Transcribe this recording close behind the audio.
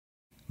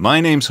My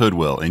name's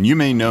Hoodwill, and you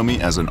may know me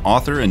as an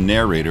author and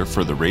narrator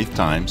for the Wraith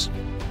Times,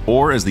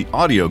 or as the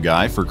audio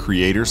guy for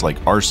creators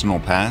like Arsenal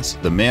Pass,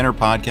 the Manor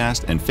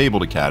Podcast, and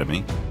Fabled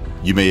Academy.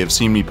 You may have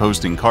seen me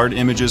posting card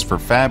images for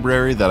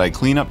Fabrary that I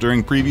clean up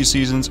during preview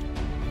seasons,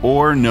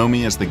 or know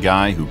me as the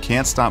guy who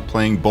can't stop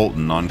playing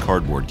Bolton on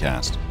Cardboard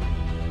Cast.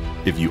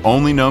 If you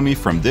only know me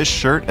from this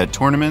shirt at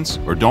tournaments,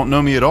 or don't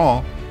know me at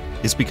all,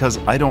 it's because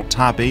I don't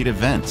top 8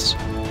 events.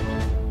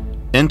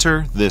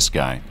 Enter this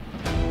guy.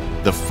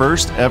 The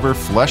first ever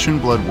Flesh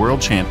and Blood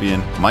World Champion,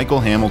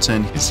 Hoodwill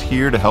Hamilton, is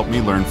here to help me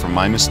learn from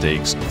my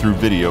mistakes through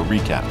video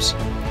recaps.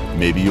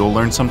 Maybe you'll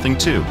learn something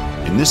too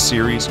in this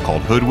series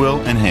called Hoodwill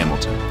and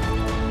Hamilton.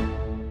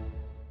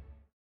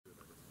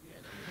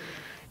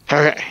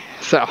 Okay,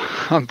 so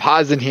I'm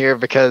pausing here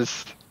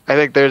because I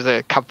think there's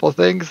a couple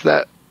things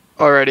that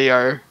already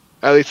are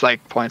at least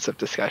like points of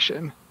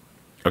discussion.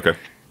 Okay.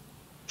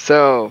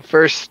 So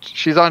first,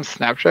 she's on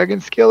Snapdragon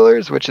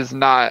Scalers, which is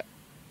not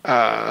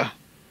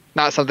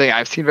something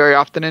I've seen very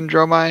often in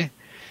Dromai.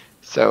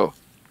 So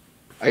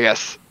I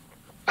guess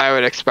I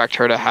would expect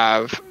her to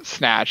have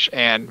Snatch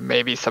and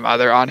maybe some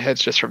other on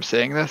hits just from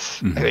seeing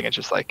this. Mm-hmm. I think it's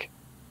just like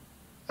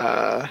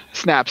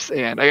Snaps,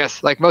 and I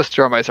guess like most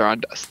Dromais are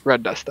on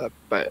Red Dust Up,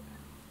 but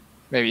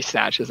maybe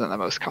Snatch isn't the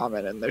most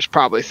common, and there's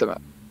probably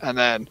some. And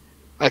then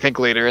I think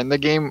later in the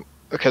game,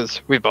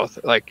 because we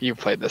both, like, you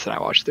played this and I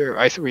watched through,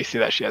 we see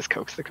that she has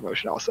Coax the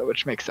Commotion also,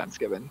 which makes sense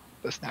given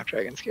the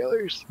Snapdragon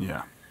Scalers.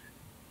 Yeah.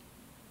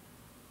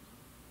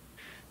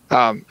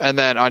 And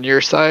then on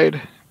your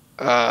side,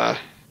 hat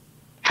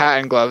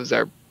and gloves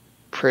are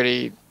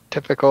pretty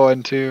typical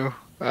into.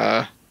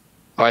 I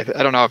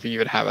don't know if you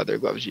even have other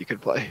gloves you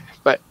could play,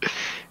 but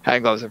hat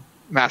and gloves are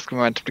Mask of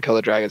Momentum to kill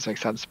the dragons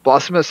makes sense.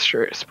 Blossomous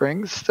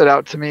Springs stood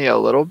out to me a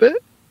little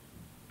bit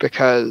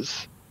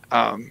because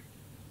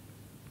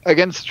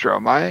against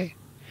Dromai,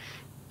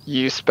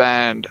 you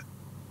spend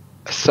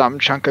some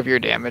chunk of your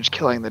damage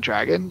killing the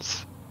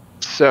dragons,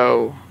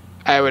 so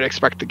I would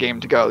expect the game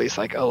to go at least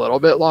like a little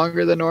bit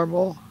longer than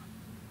normal.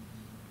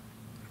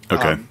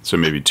 Okay, so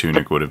maybe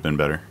Tunic would have been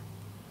better.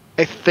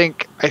 I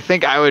think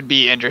I would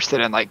be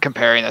interested in like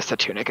comparing this to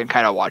Tunic and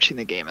kind of watching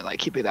the game and like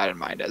keeping that in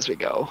mind as we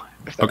go,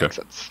 if that makes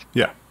sense.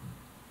 Yeah.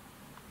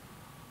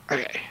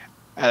 Okay,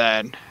 and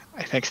then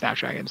I think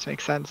Snapdragons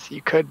make sense.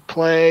 You could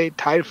play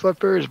Tide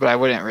Flippers, but I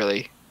wouldn't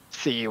really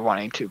see you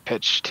wanting to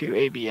pitch to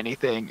AB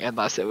anything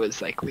unless it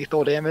was like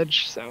lethal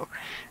damage. So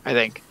I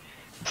think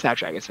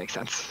Snapdragons make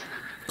sense.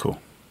 Cool.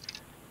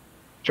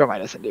 Dromai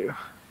doesn't do.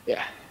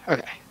 Yeah.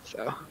 Okay.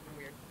 So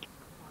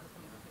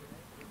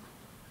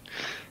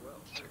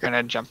we're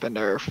gonna jump into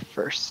her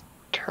first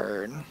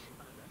turn.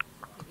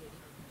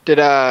 Did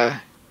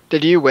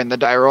you win the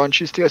die roll and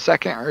choose to go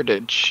second, or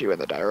did she win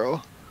the die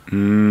roll?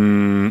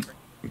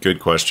 Good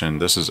question.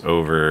 This is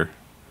over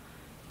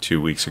 2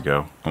 weeks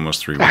ago,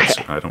 almost 3 weeks.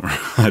 Okay.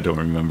 I don't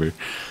remember,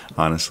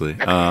 honestly.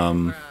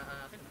 Okay.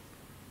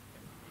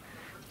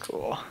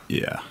 Cool.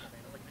 Yeah.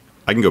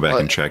 I can go back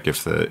and check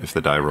if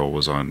the die roll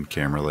was on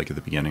camera like at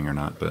the beginning or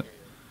not, but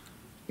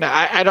no,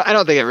 I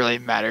don't think it really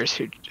matters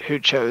who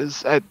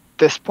chose at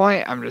this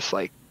point. I'm just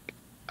like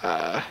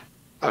I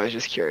was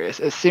just curious.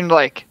 It seemed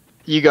like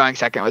you going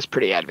second was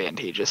pretty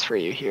advantageous for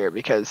you here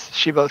because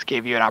she both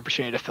gave you an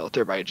opportunity to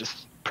filter by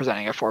just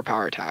presenting a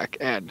 4-power attack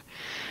and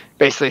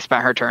basically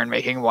spent her turn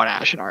making 1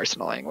 ash and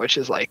arsenaling, which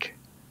is like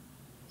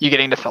you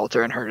getting to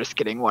filter and her just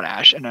getting 1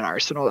 ash and an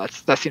arsenal.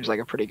 That seems like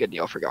a pretty good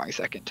deal for going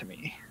second to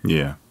me.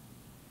 yeah.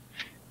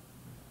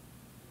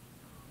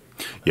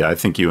 Yeah, I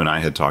think you and I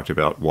had talked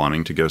about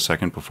wanting to go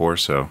second before,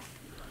 so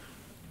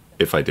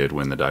if I did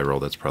win the die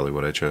roll, that's probably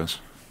what I chose.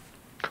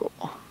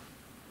 Cool.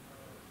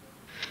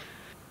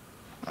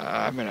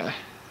 I'm going to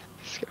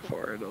skip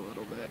forward a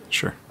little bit.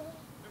 Sure.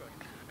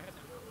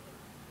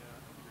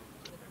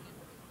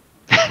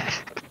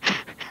 I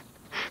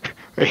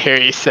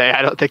hear you say,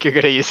 I don't think you're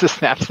going to use the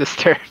snaps this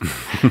turn.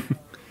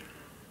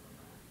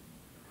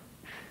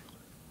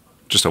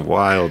 Just a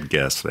wild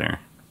guess there.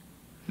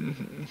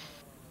 Mm-hmm.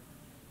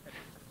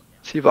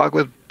 So you block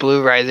with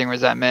Blue Rising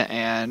Resentment,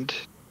 and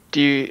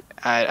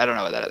I don't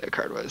know what that other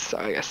card was, so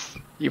I guess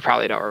you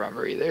probably don't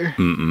remember either.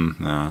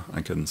 No,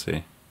 I couldn't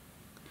see.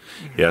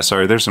 Yeah,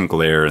 sorry, there's some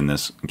glare in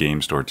this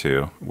game store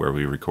too, where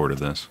we recorded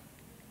this.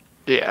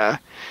 Yeah.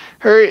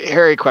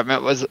 Her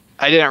equipment was,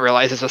 I didn't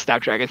realize this was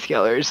Snapdragon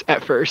Scalers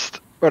at first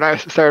when I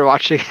started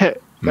watching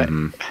it, but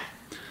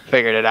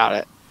figured it out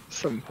at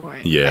some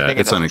point. Yeah,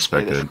 it's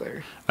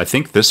unexpected. I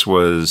think this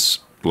was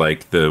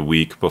like the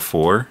week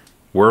before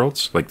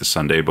Worlds, like the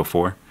Sunday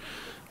before.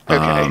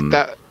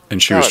 Okay. And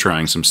she was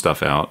trying some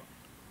stuff out.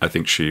 I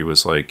think she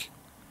was like,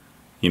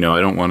 I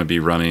don't want to be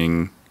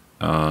running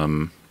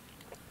some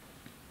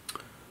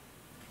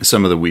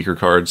of the weaker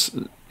cards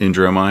in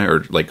Dromai,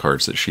 or like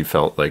cards that she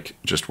felt like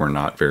just were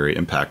not very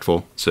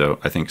impactful. So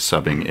I think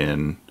subbing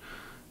in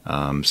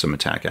some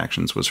attack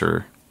actions was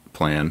her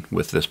plan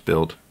with this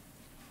build.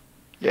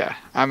 Yeah,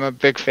 I'm a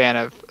big fan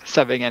of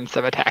subbing in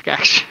some attack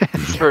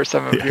actions for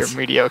some of your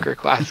mediocre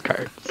class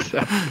cards.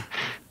 So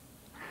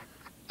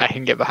I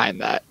can get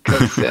behind that.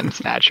 Coax and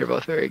Snatch are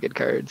both very good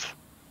cards.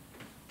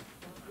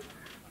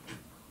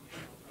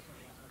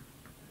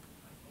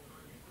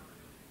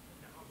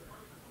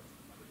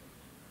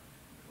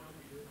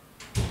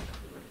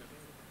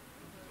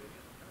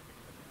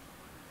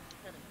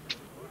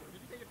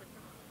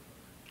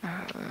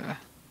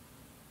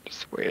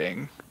 Just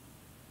waiting.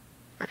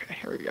 Okay,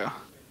 here we go.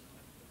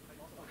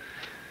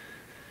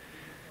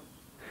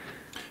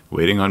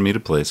 Waiting on me to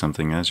play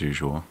something as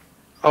usual.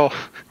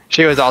 Oh,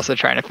 she was also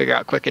trying to figure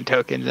out Quicken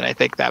tokens, and I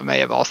think that may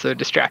have also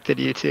distracted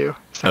you too.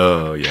 So.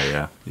 Oh,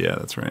 yeah. Yeah,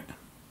 that's right.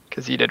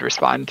 Because you did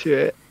respond to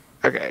it.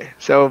 Okay,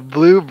 so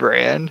blue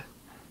brand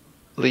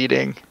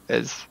leading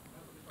is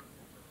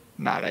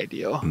not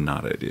ideal.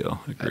 Not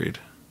ideal. Agreed.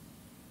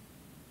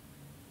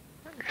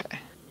 Okay.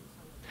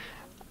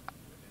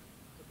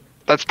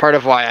 That's part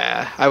of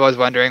why I was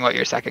wondering what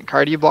your second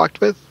card you blocked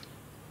with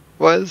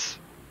was.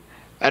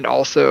 And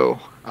also,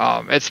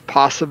 it's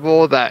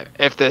possible that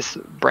if this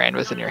brand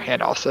was in your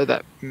hand also,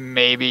 that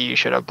maybe you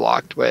should have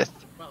blocked with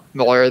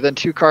more than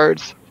 2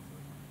 cards.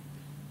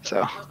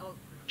 So,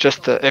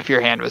 just if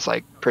your hand was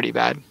like pretty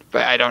bad.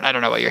 But I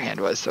don't know what your hand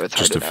was, so it's hard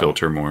just to to know.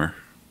 filter more.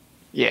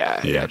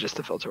 Yeah, just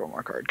to filter one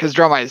more card. Because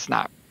Dromai is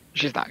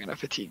she's not gonna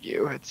fatigue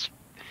you. It's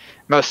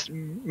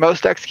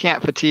most decks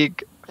can't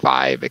fatigue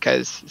 5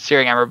 because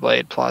Searing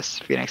Emberblade plus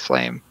Phoenix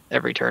Flame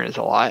every turn is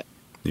a lot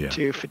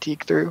to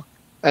fatigue through.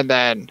 And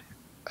then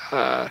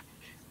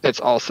it's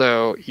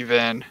also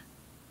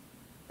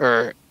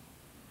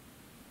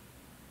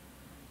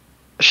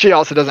she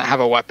also doesn't have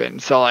a weapon,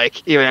 so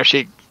like even if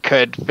she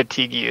could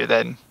fatigue you,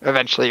 then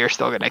eventually you're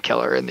still gonna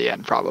kill her in the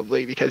end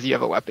probably because you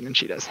have a weapon and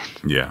she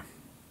doesn't. Yeah,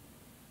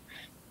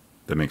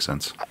 that makes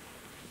sense.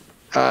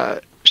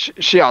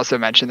 She also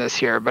mentioned this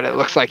here, but it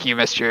looks like you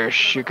missed your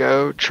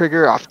Shugo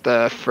trigger off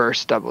the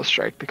first double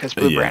strike because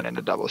Blue Brand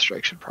into double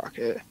strike should proc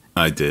it.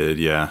 I did,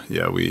 yeah.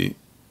 We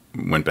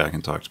went back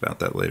and talked about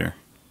that later.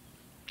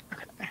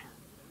 Okay.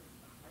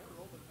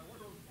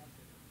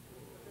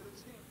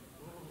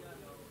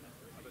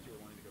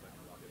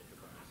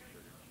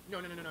 No.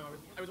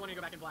 I was wanting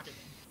to go back and block it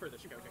for the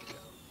Shugo trigger.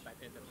 But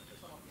it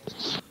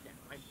doesn't. Yeah,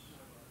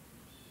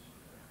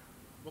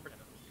 we'll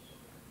pretend.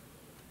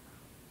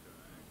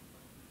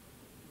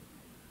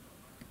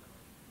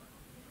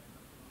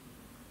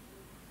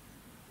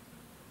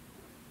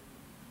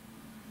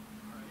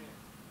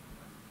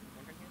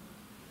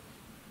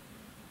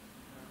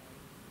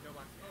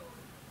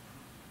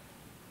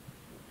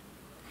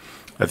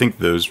 I think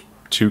those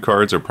 2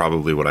 cards are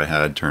probably what I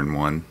had turn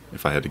 1,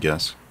 if I had to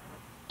guess.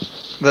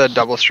 The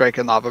double strike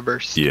and lava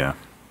burst. Yeah.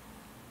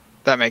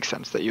 That makes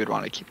sense that you would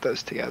want to keep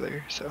those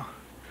together, so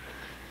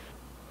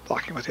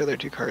blocking with the other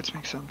 2 cards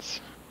makes sense.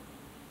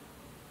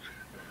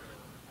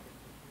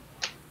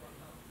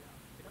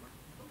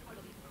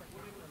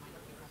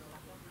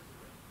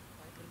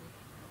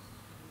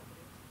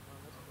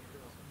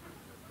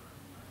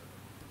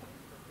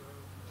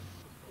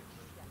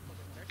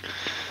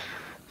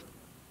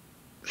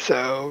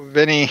 So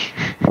Vinny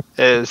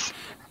is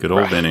good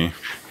old Vinny.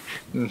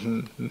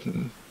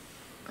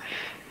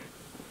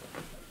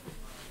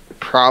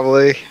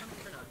 Probably.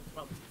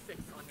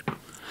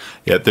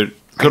 Yeah, there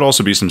could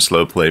also be some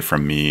slow play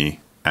from me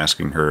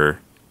asking her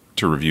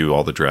to review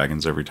all the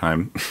dragons every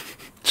time,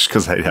 just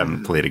because I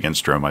haven't played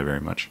against Dromai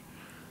very much.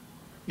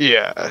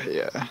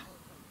 Yeah.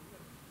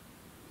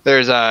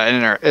 There's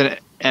an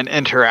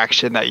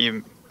interaction that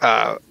you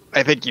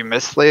I think you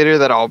missed later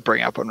that I'll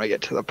bring up when we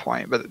get to the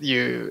point. But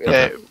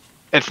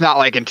it's not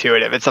like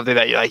intuitive. It's something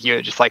that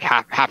you just like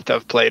have to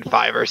have played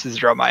 5 versus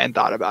Dromai and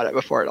thought about it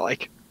before to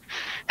like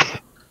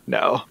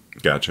no.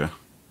 Gotcha.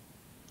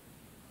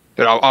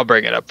 But I'll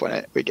bring it up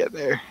when we get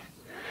there.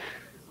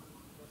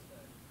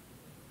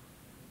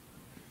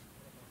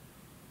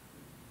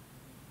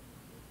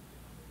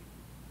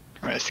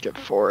 I'm gonna skip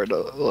forward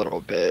a little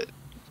bit.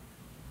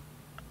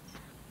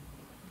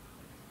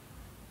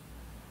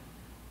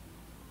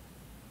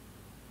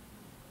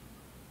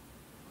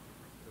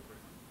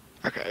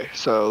 Okay,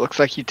 so it looks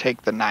like you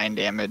take the 9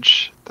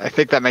 damage. I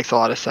think that makes a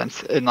lot of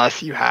sense,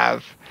 unless you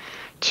have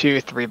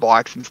 2-3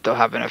 blocks and still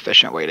have an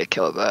efficient way to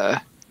kill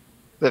the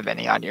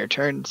Vinny on your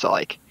turn. So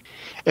like,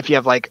 if you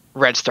have like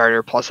red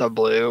starter plus a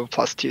blue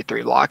plus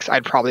 2-3 blocks,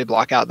 I'd probably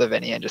block out the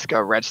Vinny and just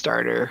go red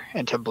starter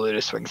into blue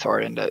to swing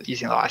sword into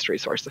using the last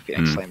resource to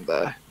Phoenix Flame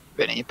the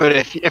Vinny. But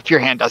if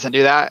your hand doesn't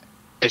do that,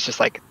 it's just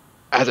like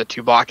has a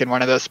 2 block in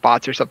one of those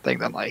spots or something,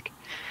 then like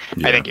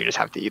I think you just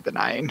have to eat the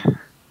 9.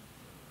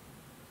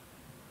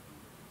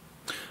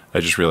 I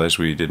just realized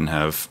we didn't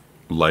have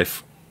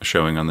life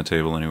showing on the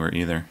table anywhere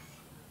either.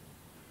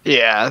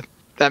 Yeah,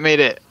 that made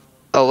it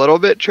a little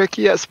bit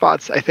tricky at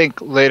spots. I think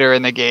later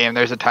in the game,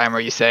 there's a time where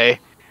you say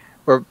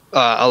we're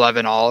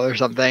 11 all or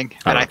something,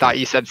 and I thought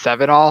you said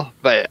 7 all,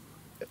 but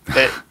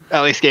it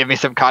at least gave me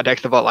some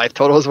context of what life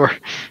totals were.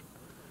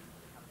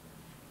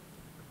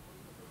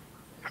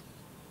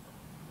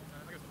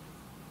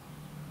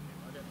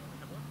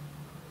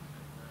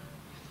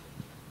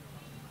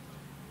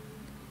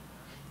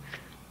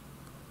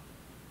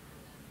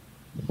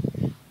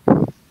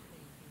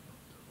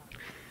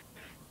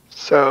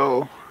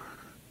 So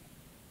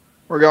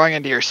we're going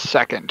into your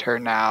second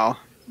turn now.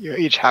 You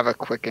each have a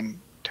quicken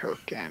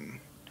token.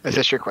 Is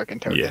this your quicken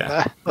token?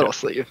 Yeah. The little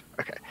sleeve.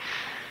 Okay.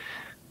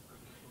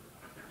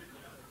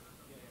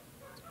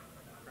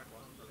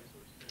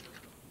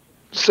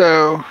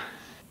 So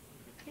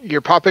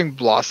you're popping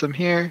Blossom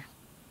here.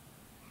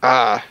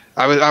 I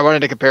wanted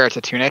to compare it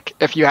to Tunic.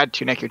 If you had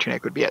Tunic, your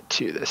Tunic would be at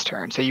 2 this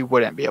turn, so you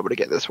wouldn't be able to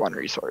get this 1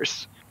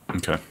 resource.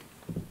 Okay.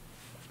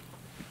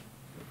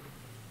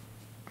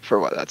 For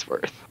what that's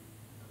worth.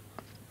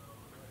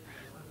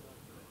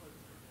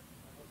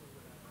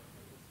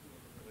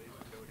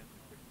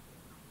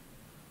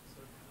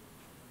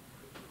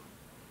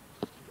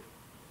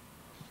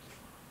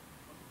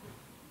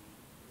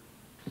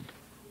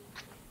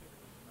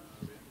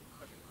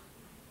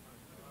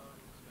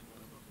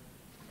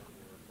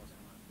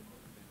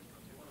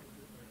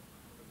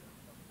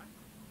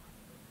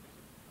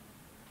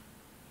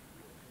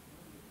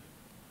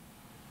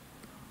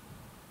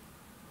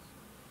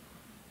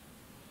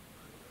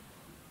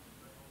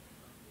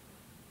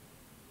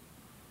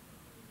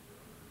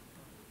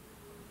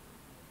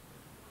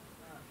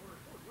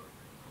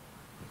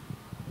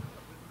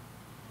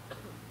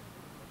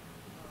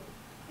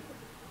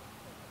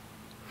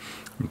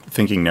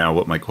 Thinking now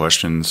what my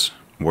questions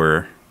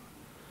were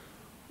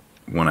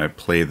when I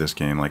play this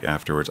game, like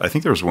afterwards. I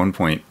think there was one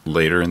point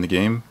later in the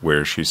game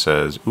where she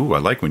says, "Ooh, I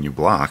like when you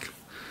block."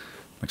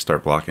 Like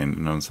start blocking,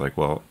 and I was like,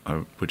 "Well,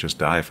 I would just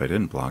die if I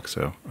didn't block."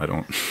 So I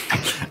don't,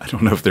 I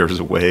don't know if there was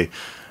a way,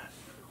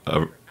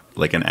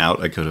 like an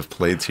out I could have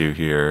played to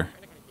here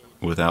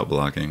without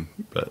blocking.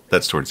 But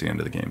that's towards the end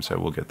of the game, so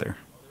we'll get there.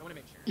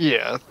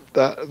 Yeah,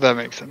 that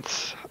makes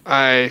sense.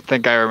 I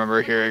think I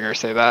remember hearing her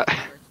say that.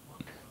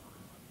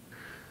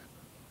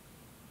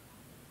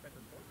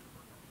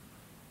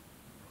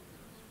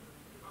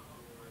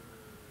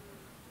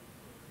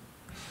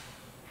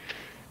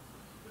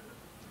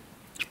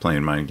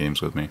 Playing mind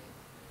games with me.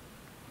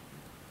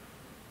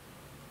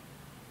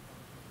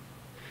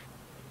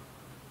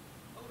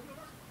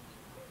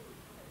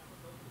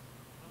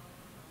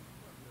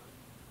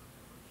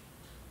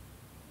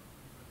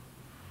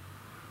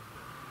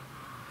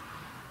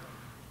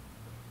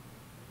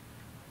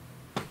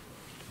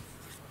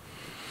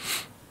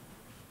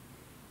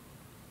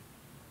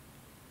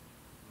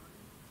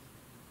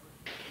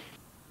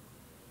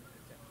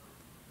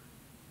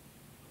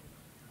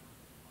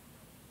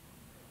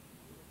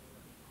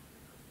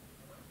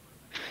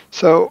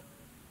 So,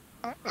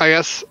 I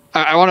guess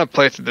I want to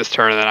play through this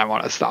turn, and then I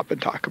want to stop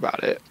and talk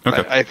about it.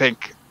 Okay. I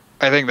think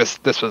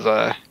this was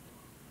a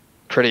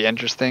pretty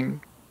interesting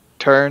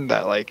turn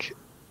that like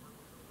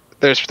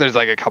there's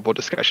like a couple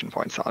discussion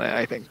points on it,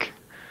 I think.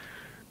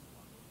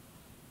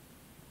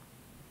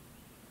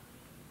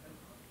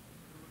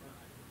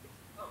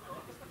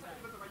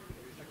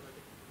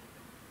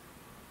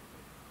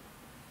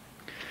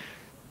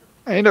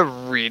 I need to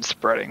read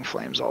Spreading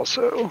Flames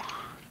also.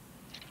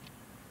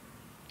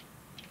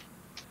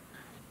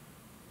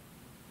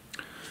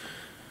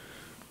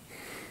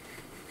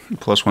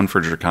 +1 for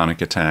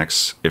draconic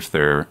attacks if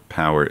their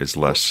power is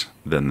less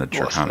than the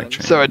draconic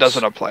chains. So it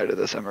doesn't apply to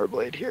this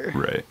Emberblade here.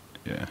 Right.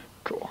 Yeah.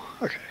 Cool.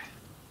 Okay.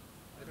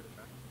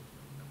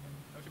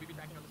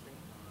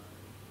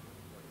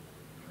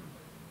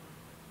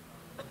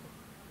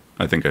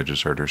 I think I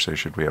just heard her say,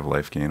 "Should we have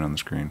life gain on the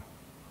screen?"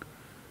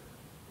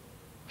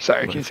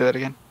 Sorry, can you say that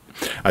again?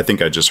 I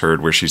think I just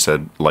heard where she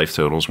said life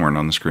totals weren't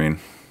on the screen.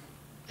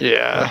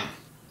 Yeah.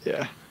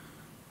 Yeah.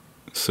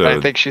 So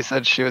I think she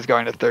said she was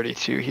going to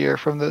 32 here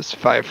from this,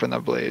 5 from the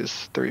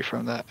Blaze, 3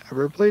 from the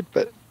Everblade,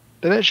 but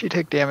didn't she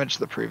take damage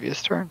the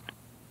previous turn?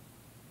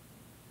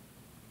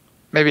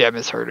 Maybe I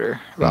misheard her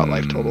about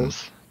life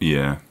totals.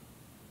 Yeah.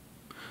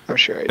 I'm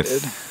sure I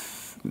did.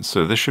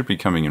 So this should be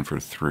coming in for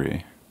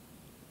 3.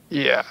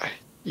 Yeah.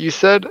 You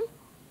said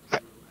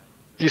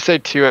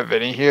 2 at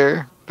Vinny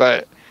here,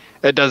 but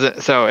it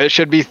doesn't, so it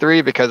should be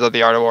 3 because of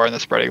the Art of War and the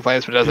Spreading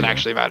Flames, but it doesn't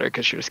actually matter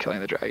because she was killing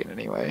the dragon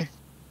anyway.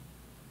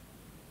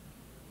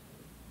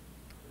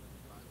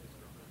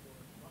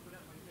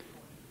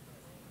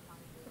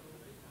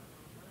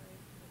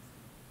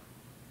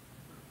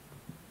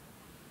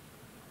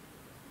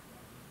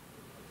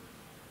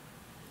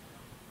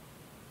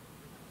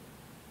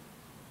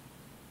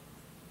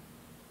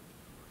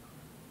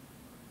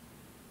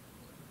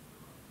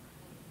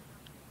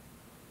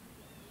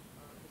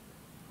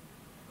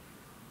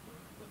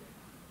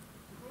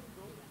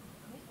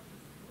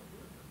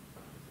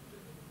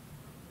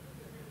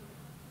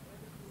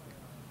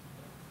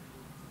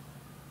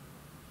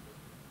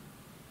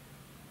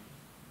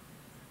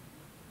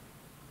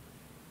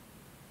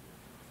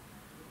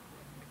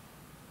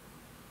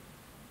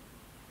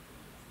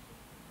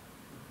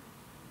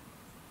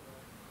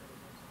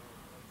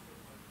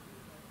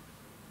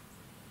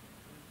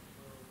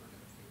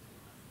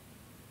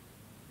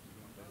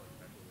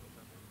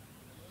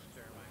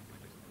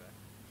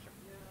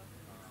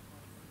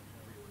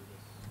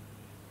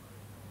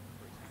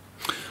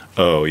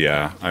 Oh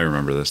yeah, I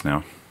remember this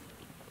now.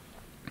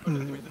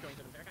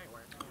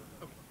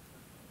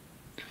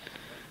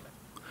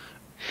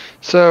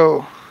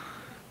 So,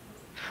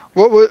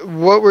 what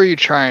were you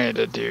trying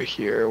to do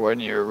here when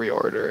you were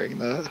reordering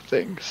the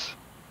things?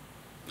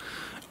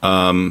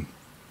 I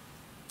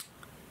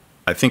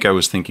think I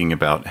was thinking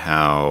about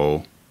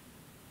how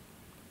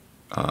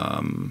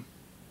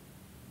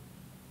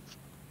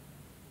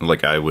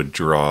like I would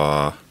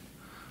draw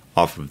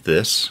off of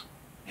this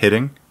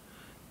hitting,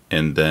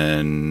 and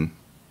then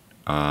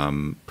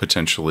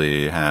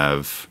potentially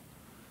have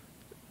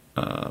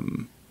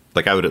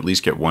like I would at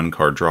least get one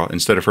card draw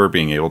instead of her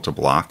being able to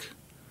block,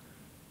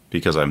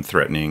 because I'm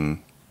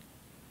threatening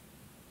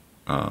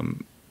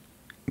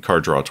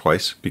card draw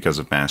twice because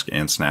of mask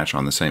and snatch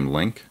on the same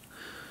link.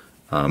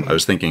 I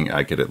was thinking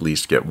I could at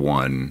least get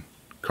one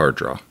card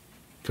draw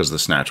because the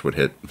snatch would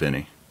hit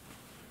Vinny.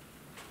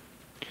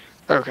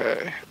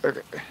 Okay.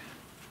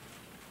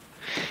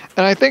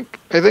 And I think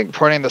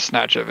pointing the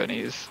snatch at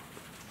Vinny's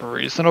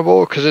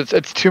reasonable because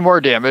it's 2 more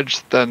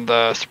damage than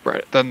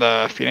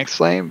the Phoenix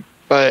Flame,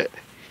 but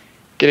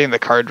getting the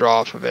card draw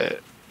off of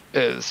it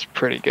is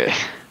pretty good.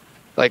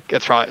 Like the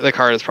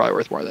card is probably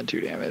worth more than 2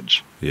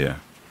 damage. Yeah.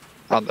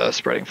 On the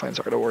Spreading Flames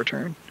Art of War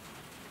turn.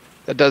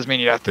 That does mean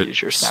you have to use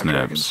your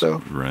Snapdragon,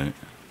 so. Right.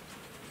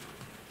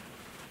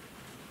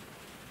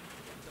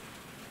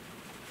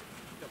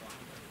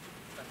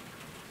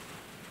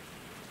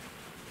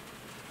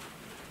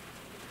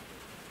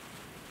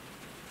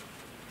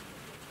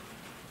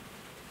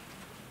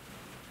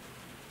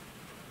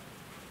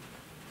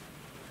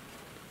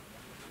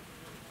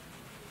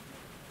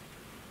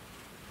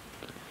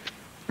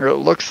 It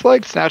looks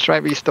like Snatch might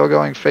be still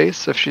going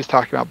face if she's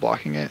talking about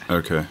blocking it.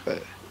 Okay.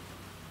 But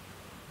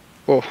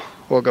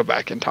we'll go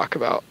back and talk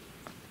about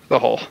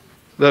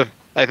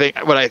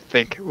I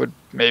think would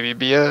maybe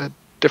be a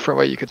different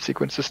way you could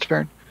sequence this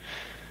turn.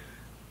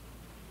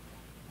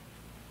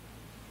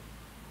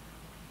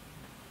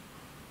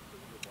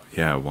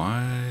 Yeah,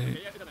 why?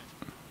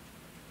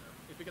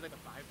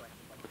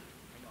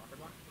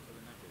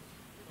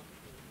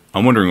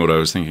 I'm wondering what I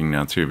was thinking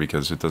now too,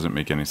 because it doesn't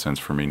make any sense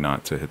for me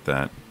not to hit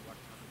that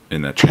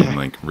in that chain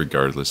link,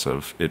 regardless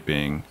of it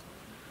being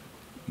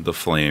the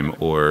flame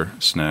or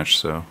snatch.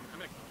 So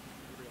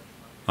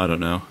I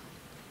don't know.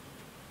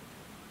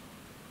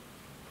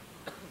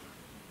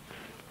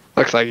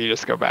 Looks like you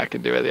just go back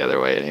and do it the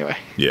other way anyway.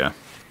 Yeah.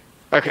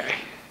 Okay.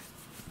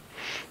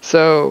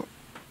 So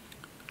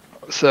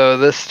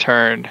this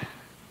turn,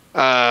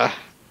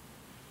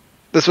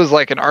 this was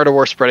like an Art of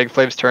War Spreading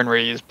Flames turn where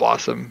you use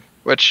Blossom,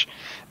 which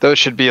those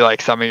should be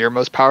like some of your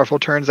most powerful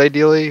turns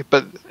ideally,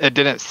 but it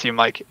didn't seem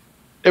like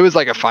it was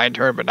like a fine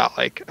turn, but not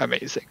like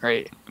amazing,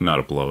 right? Not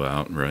a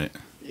blowout, right?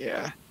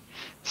 Yeah.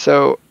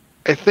 So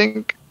I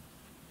think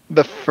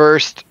the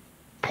first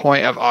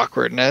point of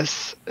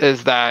awkwardness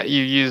is that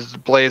you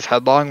used Blaze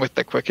Headlong with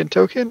the Quicken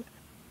token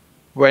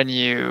when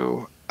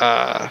you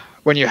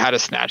had a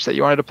snatch that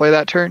you wanted to play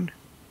that turn.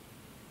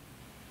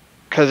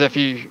 Because if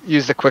you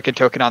use the Quicken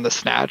token on the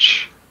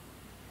snatch,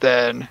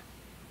 then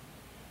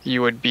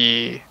you would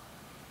be.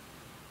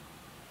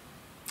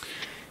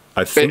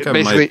 I think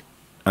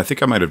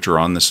I might have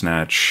drawn the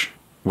snatch.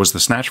 Was the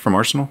snatch from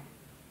Arsenal?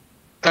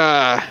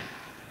 Let's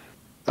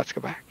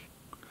go back.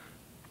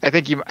 I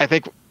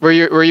think were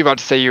you about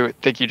to say you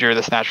think you drew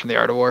the snatch from the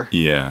Art of War?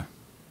 Yeah.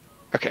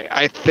 Okay,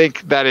 I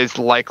think that is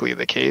likely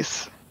the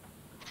case.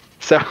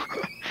 So,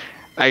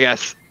 I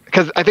guess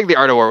because I think the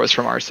Art of War was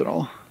from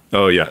Arsenal.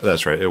 Oh yeah,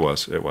 that's right. It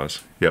was.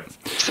 Yep.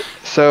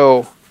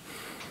 So,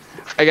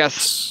 I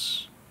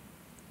guess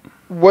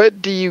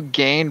what do you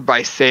gain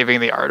by saving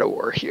the Art of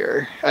War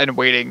here and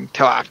waiting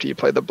till after you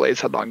play the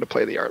Blaze Headlong to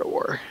play the Art of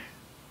War?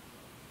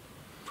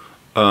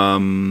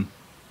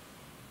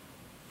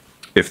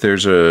 If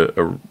there's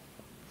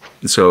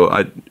so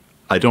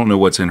I don't know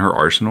what's in her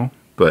arsenal,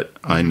 but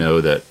I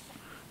know that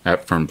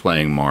from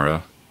playing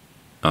Mara,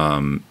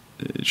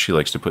 she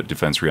likes to put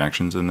defense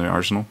reactions in the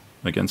arsenal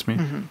against me.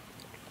 Mm-hmm.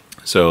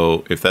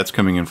 So if that's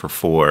coming in for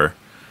 4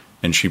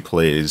 and she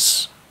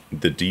plays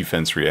the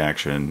defense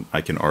reaction,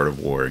 I can Art of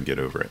War and get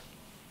over it.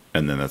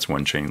 And then that's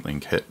one chain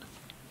link hit.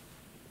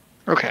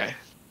 Okay.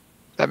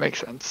 That makes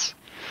sense.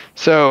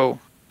 So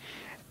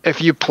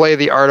if you play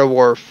the Art of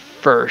War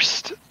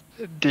first,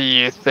 do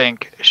you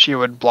think she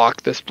would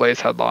block this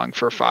Blaze Headlong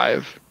for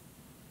 5?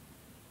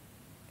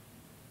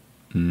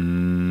 I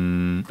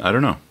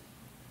don't know.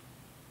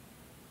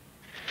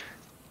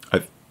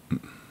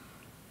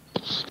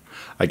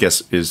 I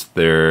guess is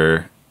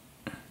there,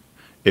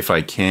 if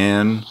I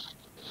can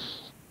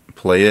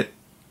play it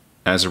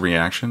as a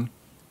reaction,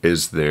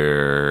 is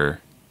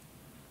there,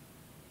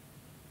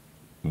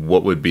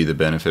 what would be the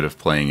benefit of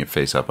playing it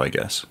face up, I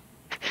guess?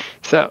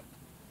 So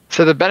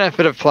the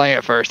benefit of playing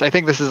it first, I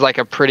think this is like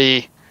a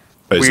pretty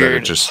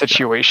weird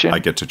situation. I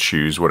get to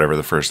choose whatever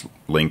the first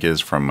link is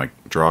from my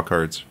draw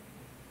cards?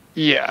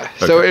 Yeah.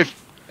 Okay. So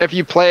if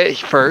you play it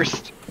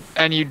first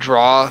and you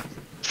draw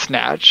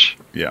Snatch,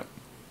 yeah,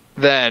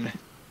 then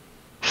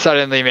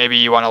suddenly maybe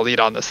you want to lead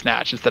on the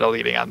Snatch instead of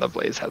leading on the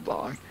Blaze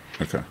Headlong.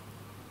 Okay.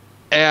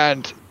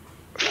 And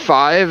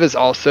 5 is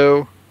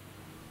also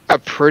a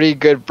pretty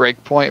good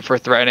breakpoint for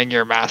threatening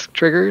your mask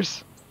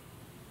triggers.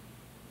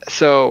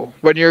 So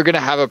when you're going to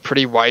have a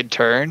pretty wide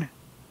turn,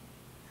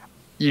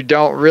 you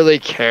don't really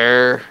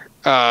care.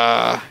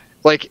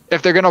 Like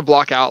if they're going to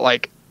block out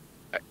like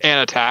an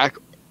attack,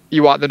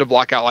 you want them to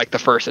block out like the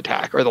first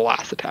attack or the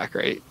last attack,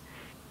 right?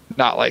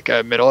 Not like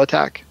a middle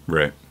attack.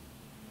 Right.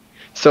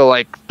 So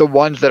like the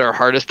ones that are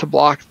hardest to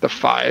block, the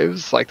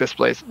 5s, like this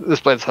Blaze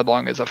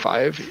Headlong is a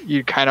 5.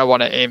 You kind of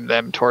want to aim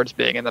them towards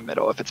being in the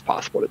middle if it's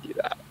possible to do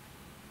that.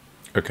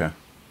 Okay.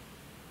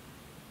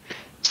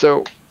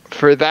 So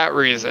for that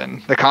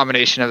reason, the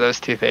combination of those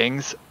two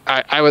things,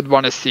 I would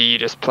want to see you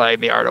just play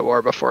the Art of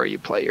War before you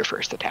play your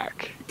first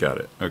attack. Got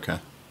it. Okay.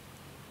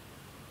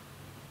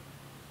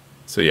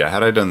 So yeah,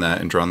 had I done that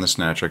and drawn the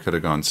Snatch, I could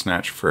have gone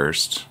Snatch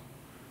first.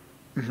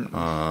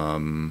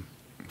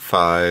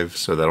 5,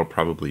 so that'll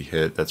probably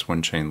hit. That's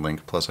 1 chain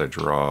link plus I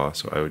draw,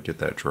 so I would get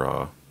that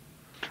draw.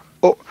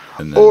 Oh,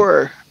 And then,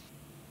 or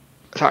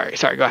sorry,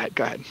 go ahead.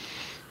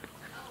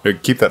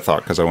 Keep that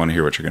thought because I want to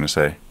hear what you're going to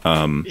say.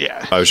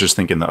 Yeah. I was just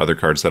thinking the other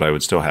cards that I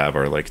would still have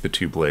are like the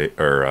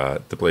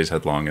the Blaze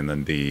Headlong and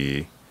then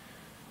the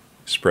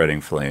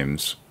Spreading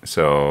Flames.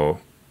 So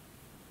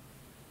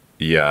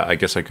yeah, I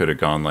guess I could have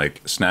gone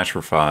like Snatch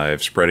for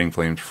 5, Spreading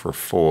Flames for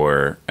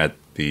 4 at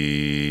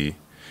the.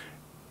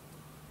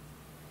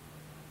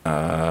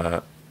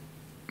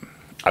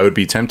 I would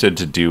be tempted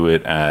to do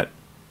it at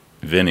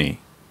Vinny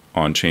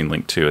on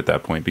Chainlink 2 at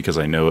that point because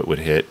I know it would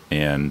hit,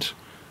 and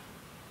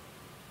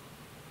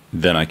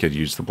then I could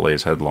use the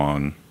Blaze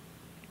Headlong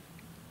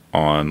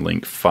on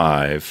Link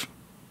 5.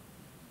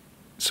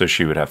 So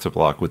she would have to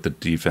block with the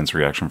defense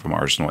reaction from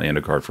Arsenal and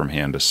a card from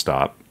hand to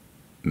stop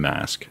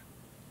Mask.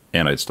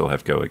 And I'd still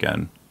have Go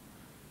again.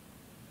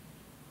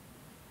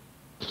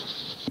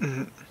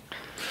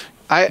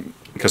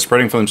 Because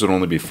Spreading Flames would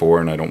only be 4,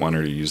 and I don't want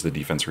her to use the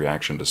defense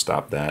reaction to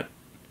stop that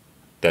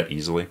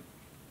easily.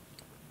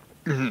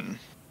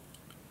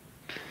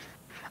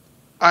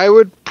 I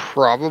would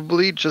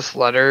probably just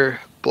let her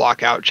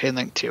block out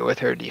Chainlink 2 with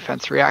her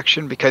defense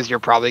reaction because you're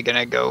probably going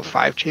to go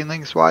 5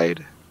 Chainlinks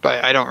wide,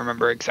 but I don't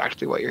remember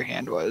exactly what your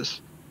hand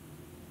was.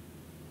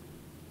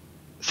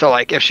 So,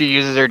 like, if she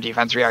uses her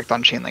defense react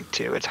on Chainlink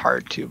 2, it's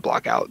hard to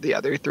block out the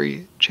other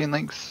 3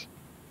 Chainlinks.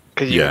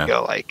 Because you could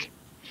go, like,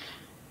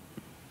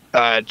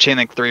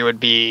 Chainlink 3 would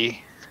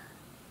be...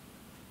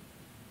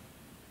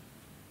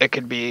 It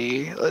could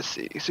be, let's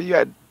see, so you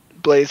had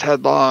Blaze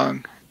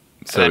Headlong,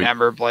 So and then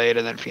Ember Blade,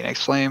 and then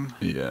Phoenix Flame.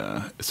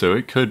 Yeah, so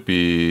it could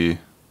be...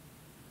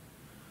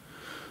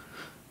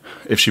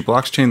 If she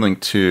blocks Chainlink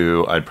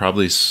 2, I'd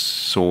probably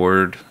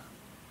Sword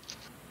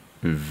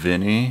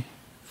Vinny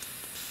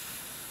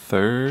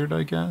 3rd,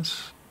 I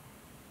guess.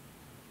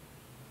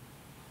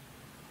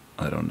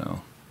 I don't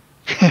know.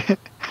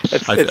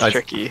 It's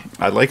tricky.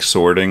 I like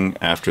sorting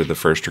after the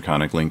first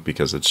Draconic Link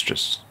because it's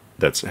just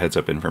that's heads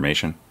up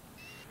information.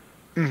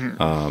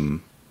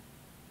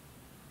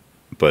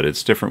 But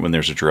it's different when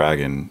there's a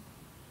dragon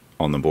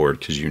on the board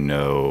because you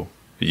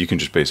can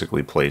just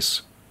basically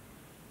place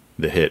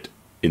the hit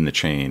in the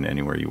chain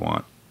anywhere you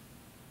want.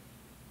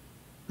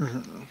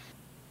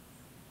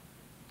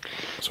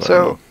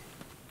 So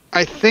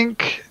I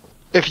think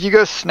if you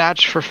go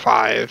Snatch for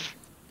 5,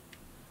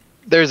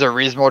 there's a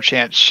reasonable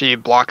chance she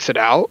blocks it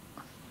out.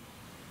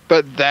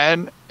 But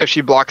then if she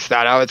blocks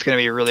that out, it's going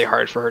to be really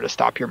hard for her to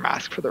stop your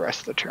Mask for the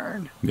rest of the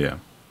turn. Yeah.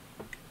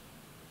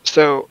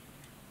 So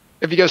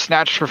if you go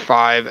Snatch for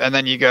 5 and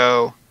then you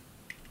go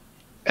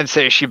and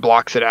say she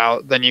blocks it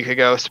out, then you could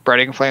go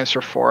Spreading Flames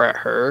for 4 at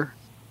her.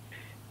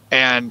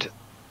 And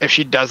if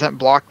she doesn't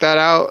block that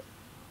out,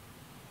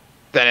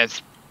 then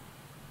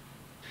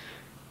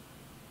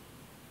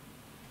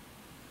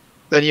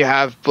then you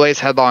have Blaze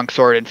Headlong,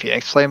 Sword, and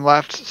Phoenix Flame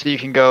left. So you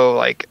can go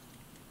like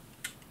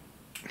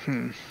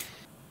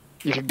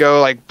you could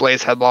go like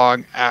Blaze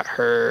Headlong at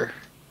her.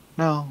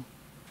 No. I'm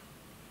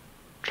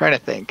trying to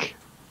think.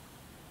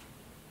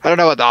 I don't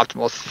know what the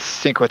optimal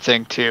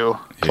sequencing to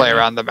play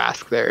around the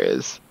Mask there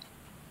is.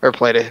 Or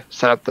play to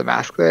set up the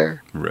Mask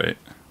there. Right.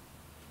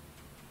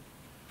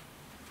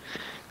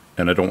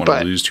 And I don't want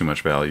to lose too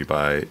much value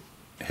by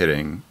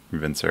hitting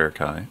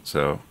Vincerikai,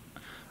 so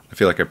I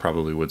feel like I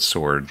probably would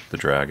sword the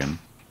dragon.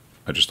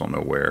 I just don't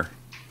know where.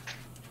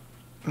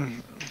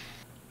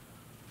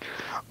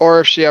 Or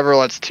if she ever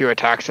lets 2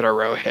 attacks in a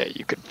row hit,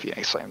 you could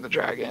Phoenix Flame the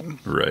dragon.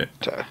 Right.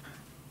 To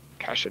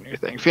cash a new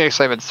thing. Phoenix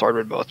Flame and Sword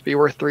would both be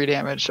worth 3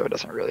 damage, so it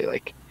doesn't really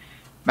like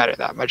matter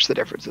that much. The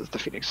difference is the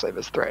Phoenix Flame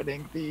is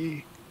threatening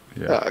the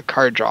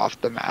card draw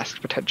off the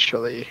Mask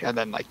potentially, and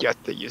then like you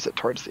have to use it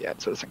towards the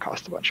end, so it doesn't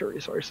cost a bunch of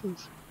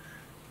resources.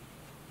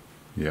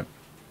 Yeah.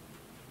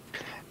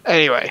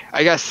 Anyway,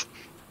 I guess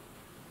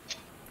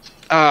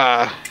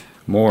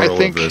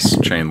moral of this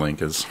chain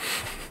link is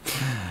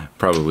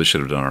probably should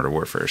have done Art of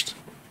War first.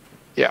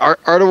 Yeah,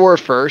 Art of War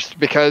first,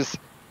 because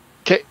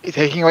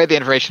taking away the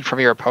information from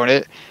your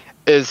opponent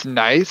is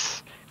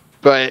nice,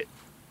 but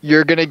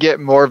you're going to get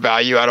more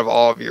value out of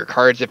all of your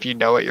cards if you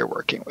know what you're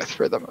working with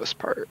for the most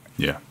part.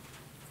 Yeah.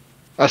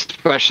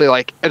 Especially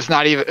like it's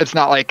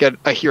not like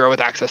a hero with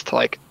access to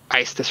like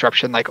ice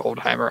disruption like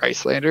Oldheimer or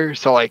Icelander.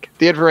 So like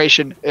the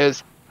information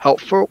is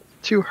helpful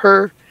to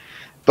her,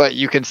 but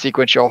you can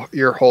sequence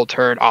your whole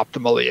turn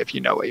optimally if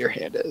you know what your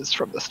hand is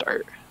from the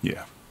start.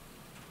 Yeah.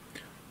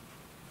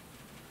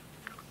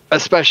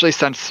 Especially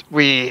since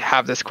we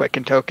have this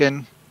Quicken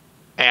token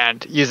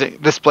And using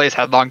this Blaze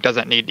Headlong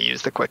doesn't need to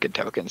use the Quicken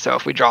token. So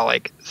if we draw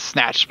like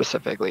Snatch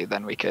specifically,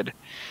 then we could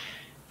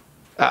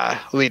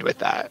lead with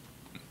that.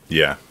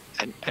 Yeah.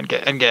 And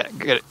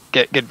get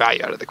good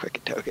value out of the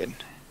Quicken token.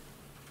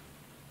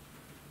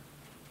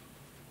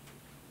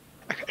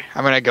 Okay,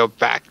 I'm gonna go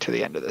back to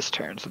the end of this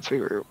turn since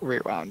we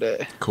rewound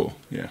it. Cool.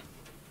 Yeah.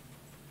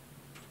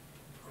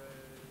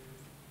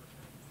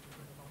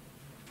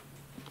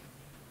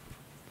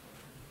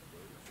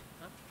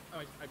 Oh,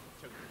 I chose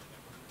it.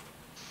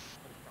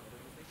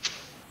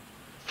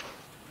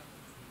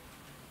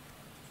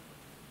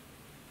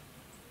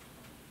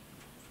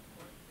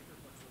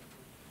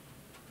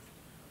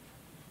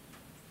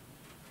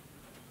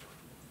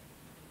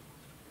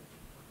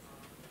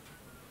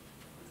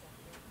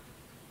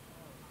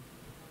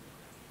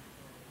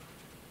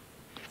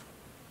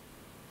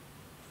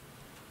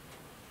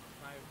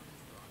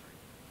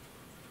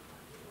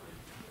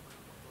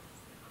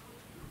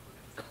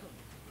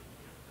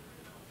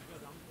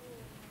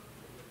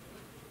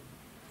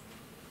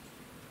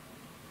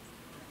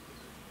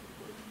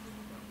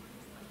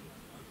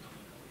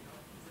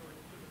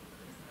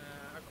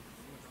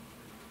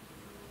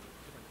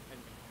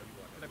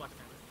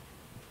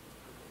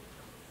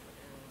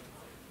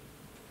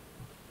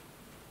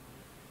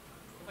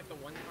 The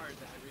one card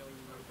that I really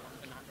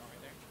want to not draw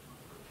right there.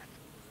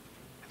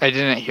 I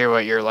didn't hear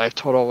what your life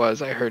total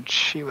was. I heard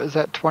she was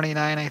at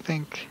 29, I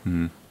think.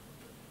 Mm-hmm.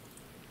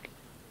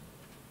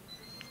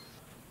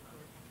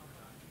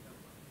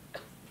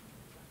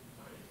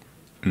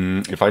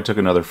 If I took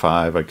another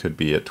 5, I could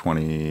be at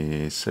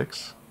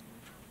 26.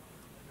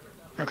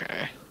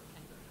 Okay.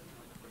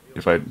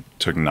 If I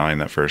took 9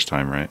 that first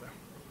time, right?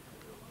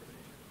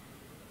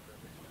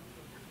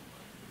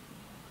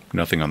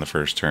 Nothing on the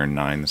first turn,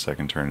 9 the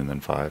second turn, and then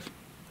 5.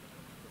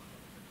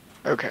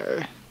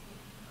 Okay.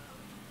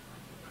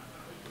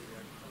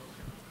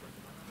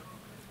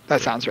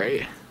 That sounds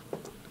right.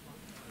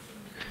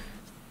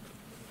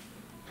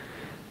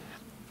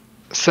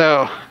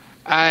 So,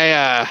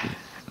 I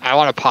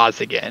want to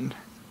pause again.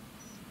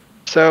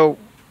 So,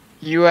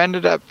 you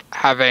ended up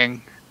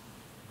having,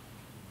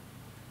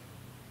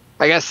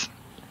 I guess,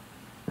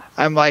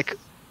 I'm like,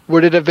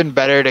 would it have been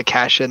better to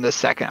cash in the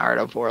second Art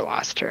of War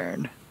last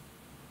turn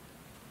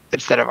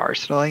instead of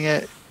arsenaling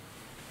it?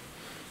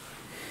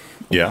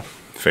 Yeah,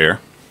 fair.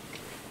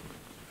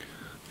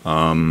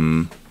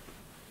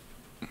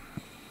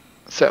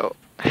 So,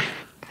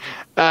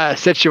 a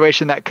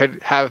situation that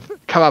could have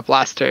come up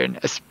last turn.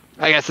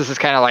 I guess this is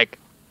kind of like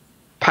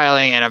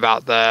piling in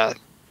about the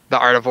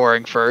Art of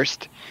Warring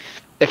first.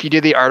 If you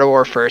do the Art of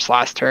War first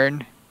last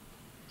turn,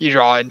 you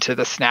draw into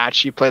the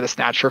Snatch. You play the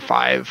Snatch for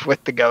 5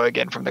 with the Go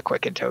again from the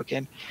Quicken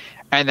token.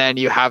 And then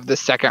you have the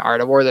second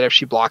Art of War that if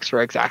she blocks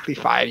for exactly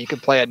 5, you can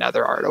play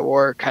another Art of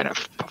War, kind of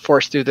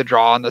force through the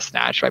draw on the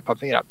Snatch by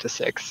pumping it up to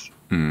 6.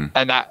 And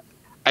that,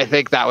 I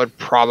think that would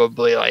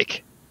probably,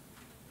 like,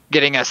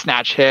 getting a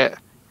Snatch hit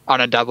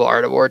on a double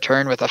Art of War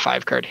turn with a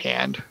 5-card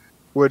hand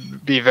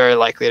would be very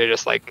likely to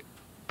just, like,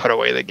 put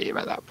away the game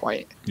at that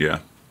point. Yeah.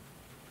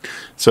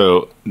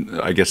 So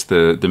I guess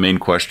the main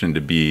question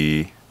to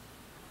be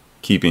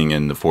keeping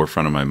in the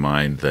forefront of my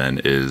mind then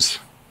is,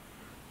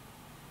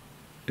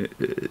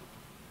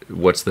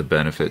 what's the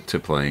benefit to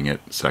playing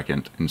it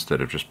second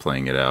instead of just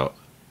playing it out?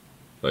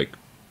 Like,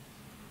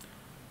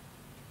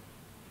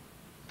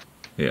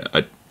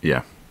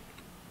 yeah.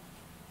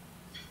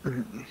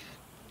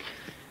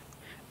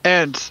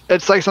 And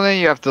it's like something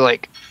you have to,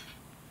 like,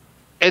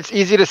 it's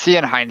easy to see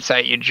in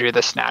hindsight you drew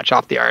the Snatch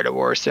off the Art of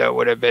War, so it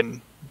would have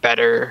been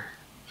better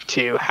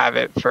to have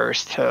it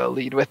first to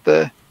lead with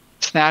the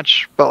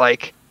Snatch, but,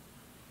 like,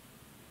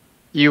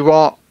 you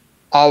won't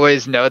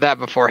always know that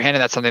beforehand,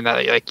 and that's something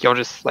that, like, you'll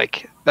just,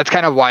 like, that's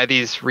kind of why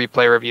these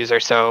replay reviews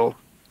are so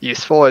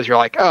useful, is you're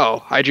like,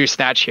 oh, I drew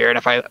Snatch here, and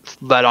if I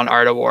led on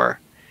Art of War,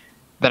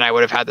 then I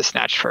would have had the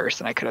Snatch first,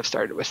 and I could have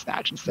started with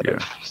Snatch instead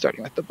of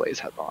starting with the Blaze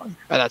Headlong.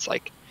 And that's,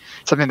 like,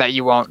 something that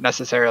you won't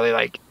necessarily,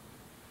 like,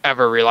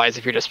 ever realize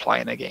if you're just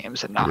playing the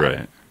games and not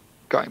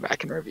going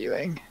back and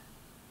reviewing.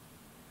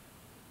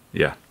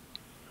 Yeah.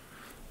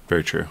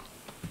 Very true.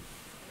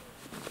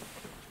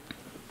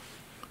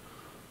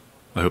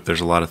 I hope there's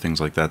a lot of things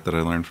like that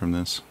I learned from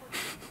this.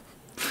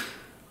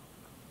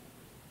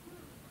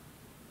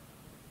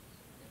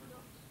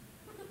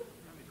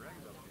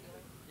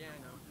 Yeah,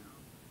 I know.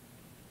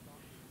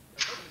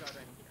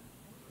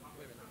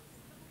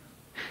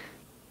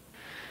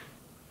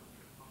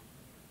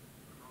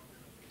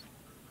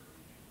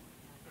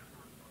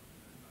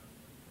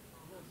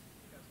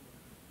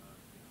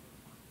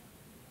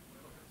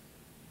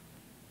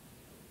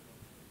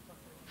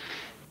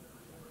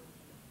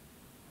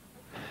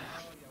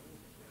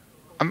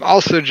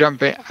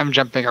 I'm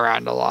jumping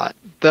around a lot.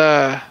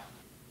 The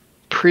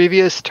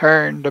previous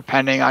turn,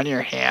 depending on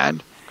your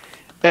hand,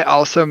 it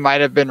also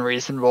might have been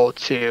reasonable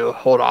to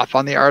hold off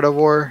on the Art of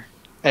War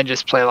and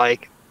just play,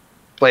 like,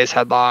 Blaze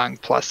Headlong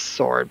plus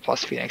Sword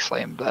plus Phoenix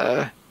Flame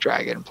the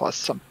Dragon plus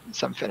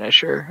some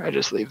finisher. I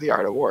just leave the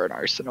Art of War in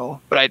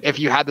Arsenal. But if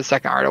you had the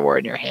second Art of War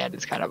in your hand,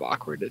 it's kind of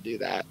awkward to do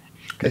that.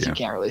 because Yeah. you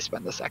can't really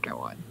spend the second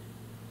one.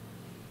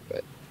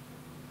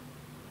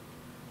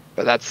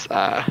 But that's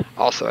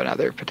also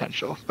another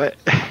potential. But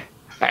all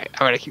right, I'm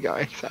gonna keep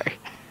going. Sorry.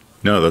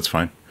 No, that's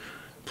fine.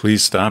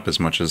 Please stop as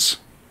much as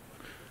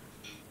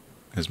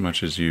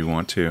you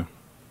want to.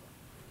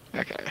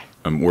 Okay.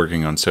 I'm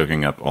working on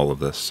soaking up all of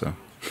this, so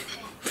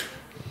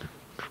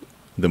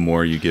the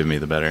more you give me,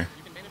 the better.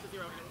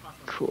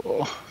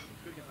 Cool.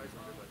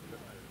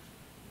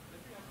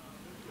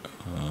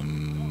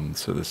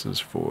 So this is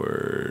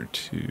for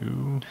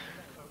 2.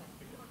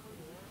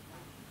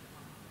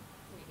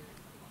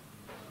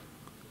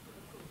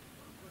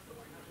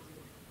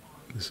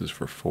 This is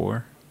for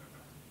 4.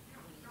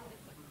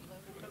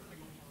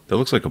 That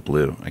looks like a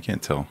blue. I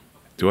can't tell.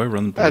 Do I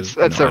run blue? That's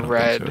No, a I don't think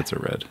red. so. It's a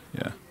red.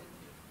 Yeah.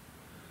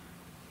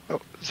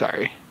 Oh,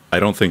 sorry. I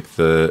don't think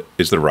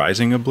is the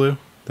rising a blue?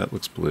 That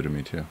looks blue to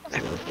me too. I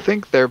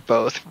think they're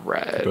both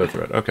red. Both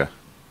red. Okay.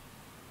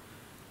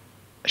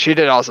 She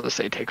did also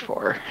say take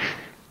 4.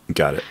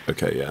 Got it.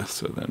 Okay, yeah.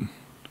 So then,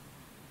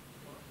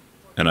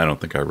 and I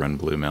don't think I run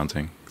blue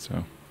mounting.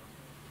 So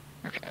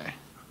Okay.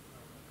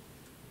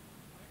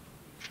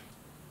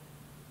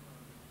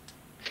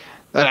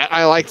 But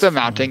I like the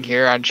mounting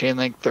here on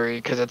Chainlink 3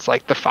 because it's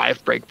like the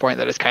 5 breakpoint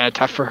that is kind of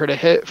tough for her to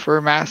hit for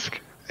a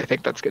mask. I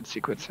think that's good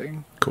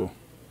sequencing. cool.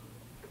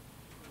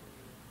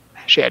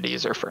 She had to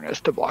use her furnace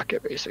to block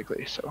it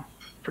basically, so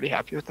pretty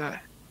happy with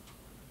that.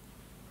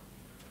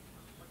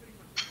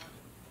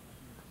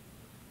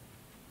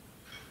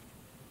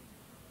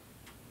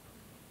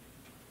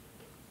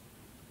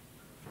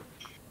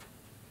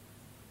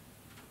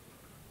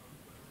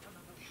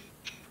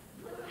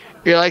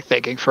 You're like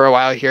thinking for a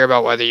while here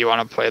about whether you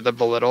want to play the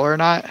belittle or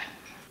not.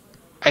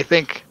 I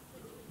think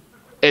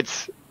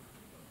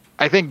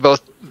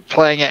both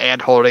playing it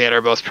and holding it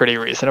are both pretty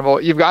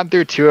reasonable. You've gone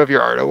through 2 of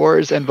your Art of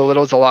Wars, and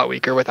belittle's a lot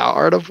weaker without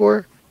Art of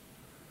War.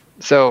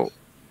 So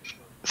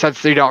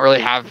since you only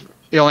have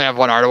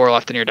 1 Art of War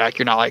left in your deck,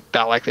 you're not like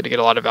that likely to get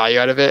a lot of value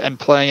out of it. And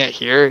playing it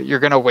here, you're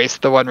gonna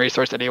waste the 1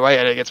 resource anyway,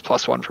 and it gets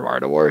 +1 from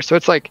Art of War. So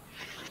it's like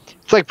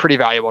pretty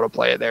valuable to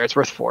play it there. It's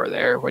worth 4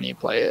 there when you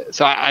play it.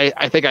 So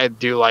I think I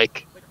do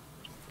like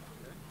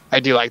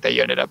that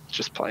you ended up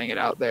just playing it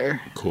out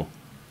there. Cool.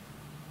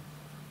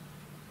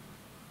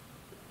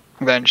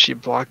 Then she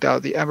blocked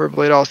out the Ember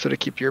Blade also to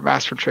keep your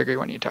mask from triggering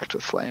when you attacked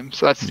with Flame.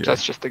 So that's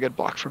just a good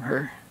block from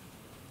her.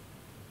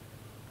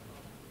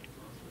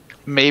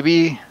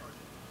 I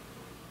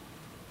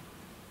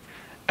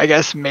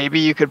guess maybe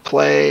you could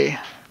play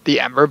the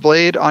Ember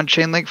Blade on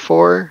Chainlink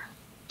 4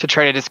 to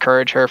try to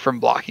discourage her from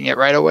blocking it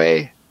right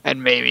away.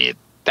 And maybe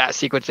that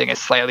sequencing is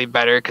slightly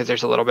better because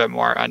there's a little bit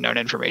more unknown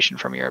information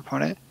from your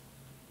opponent.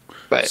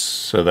 But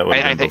So that would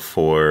have been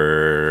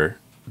before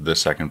the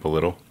second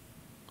belittle?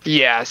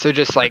 Yeah, so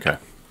just like Okay.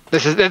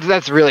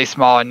 that's really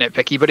small and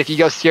nitpicky. But if you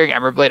go Searing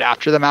Emberblade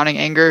after the Mounting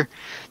Anger,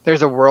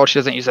 there's a world she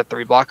doesn't use a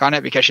 3-block on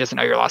it because she doesn't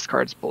know your last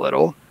card's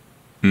belittle.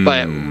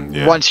 But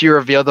once you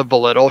reveal the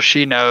belittle,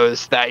 she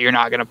knows that you're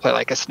not going to play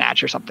like a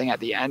snatch or something at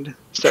the end.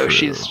 So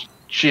True.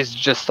 she's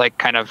just like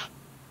kind of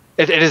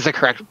it is the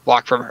correct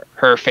block from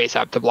her face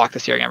up to block the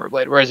Searing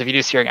Emberblade. Whereas if you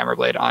do Searing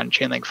Emberblade on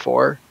Chainlink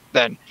 4,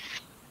 then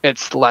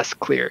it's less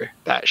clear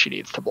that she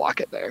needs to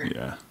block it there.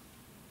 Yeah.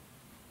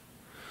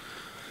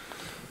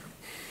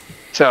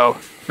 So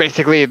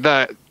basically,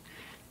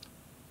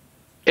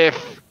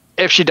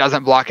 if she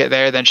doesn't block it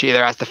there, then she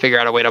either has to figure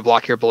out a way to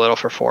block your belittle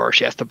for 4, or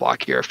she has to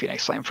block your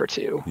Phoenix Flame for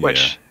 2. Yeah.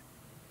 Which,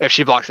 if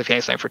she blocks the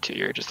Phoenix Flame for 2,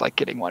 you're just like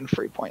getting 1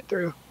 free point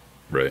through.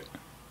 Right.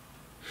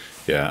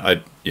 Yeah.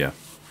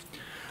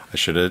 I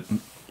should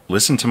have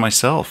listened to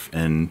myself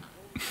and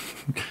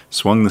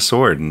swung the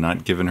sword and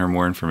not given her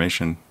more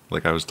information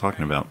like I was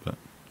talking about. But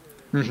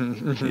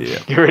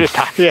yeah. You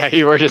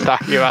were just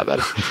talking about that.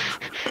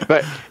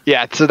 But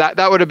yeah, so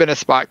that would have been a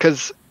spot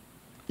because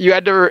you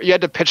had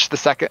to pitch the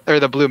second or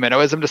the blue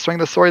minnowism to swing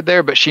the sword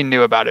there, but she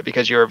knew about it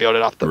because you revealed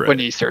it off when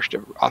you searched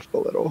it off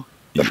belittle.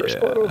 The first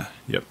belittle.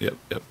 Yep. I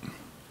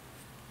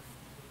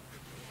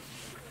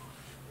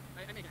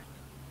make it.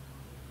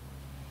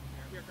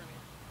 We are currently.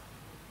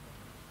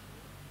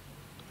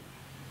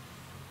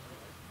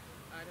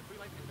 The free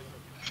life inhibition.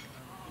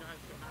 You know how to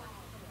do power?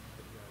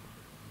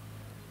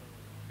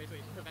 Basically,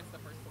 it prevents the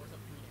first source of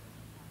 3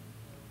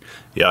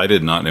 damage. Yeah, I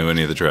did not know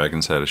any of the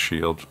dragons had a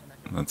shield.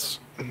 That's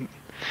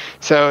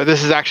So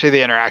this is actually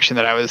the interaction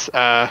that I was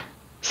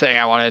saying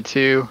I wanted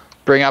to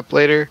bring up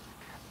later.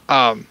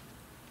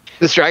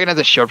 This dragon has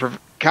a shield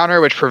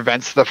counter which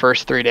prevents the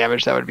first 3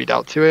 damage that would be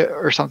dealt to it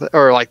or something,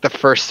 or like the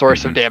first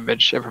source of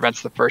damage. It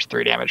prevents the first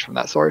 3 damage from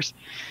that source.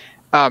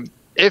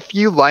 If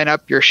you line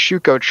up your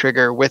Shuko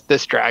trigger with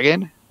this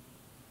dragon,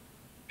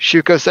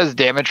 Shuko says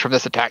damage from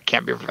this attack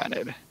can't be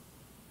prevented.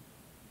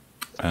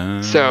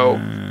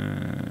 So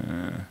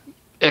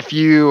if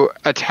you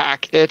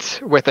attack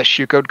it with a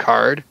Shuko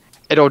card,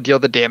 it'll deal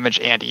the damage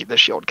and eat the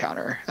shield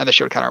counter, and the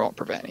shield counter won't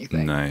prevent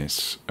anything.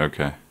 nice.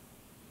 Okay.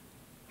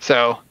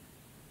 So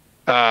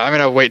I'm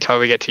gonna wait till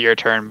we get to your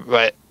turn,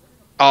 but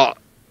I'll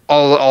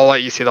I'll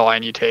let you see the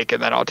line you take,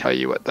 and then I'll tell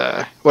you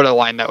what a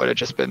line that would have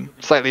just been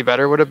slightly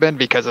better would have been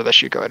because of the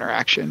Shuko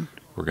interaction.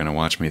 We're gonna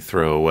watch me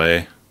throw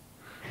away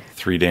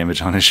 3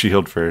 damage on his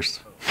shield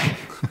first.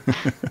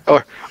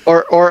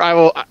 or I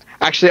will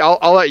actually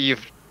I'll let you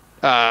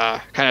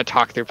kind of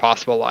talk through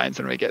possible lines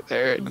when we get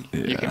there, and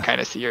you can kind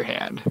of see your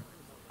hand.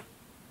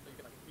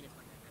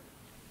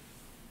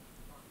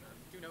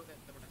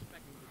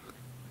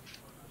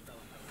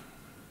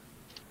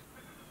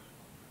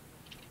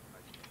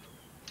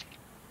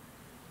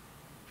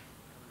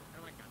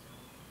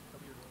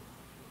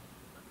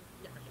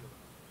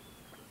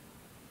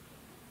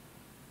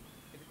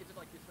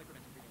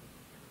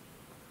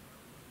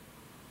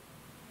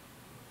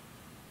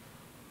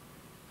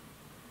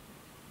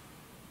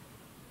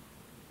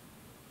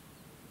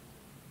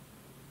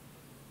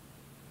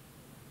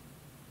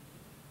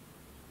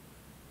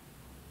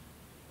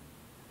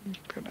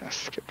 I'm gonna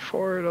skip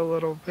forward a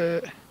little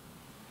bit.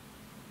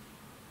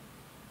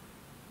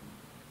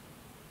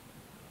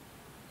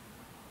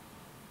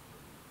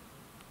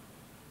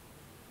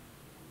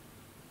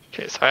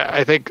 Okay, so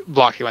I think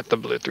blocking with the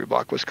blue 3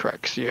 block was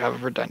correct, so you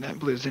have redundant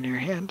blues in your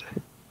hand.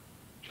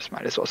 Just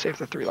might as well save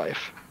the 3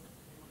 life.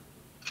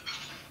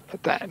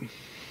 But then...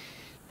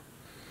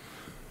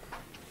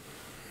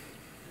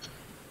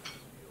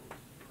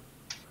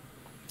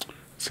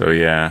 So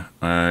yeah,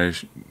 I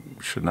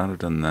should not have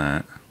done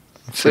that.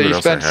 Let's so see what you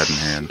else I had in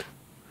hand.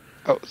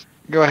 Oh,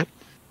 go ahead.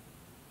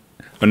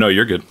 Oh no,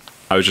 you're good.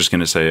 I was just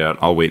gonna say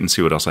I'll wait and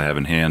see what else I have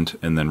in hand,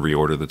 and then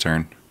reorder the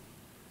turn.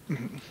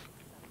 Mm-hmm.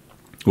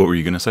 What were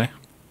you gonna say?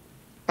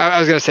 I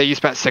was gonna say you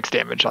spent 6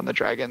 damage on the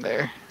dragon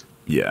there.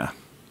 Yeah.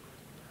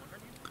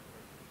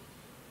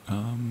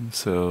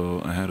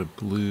 So I had a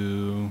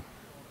blue.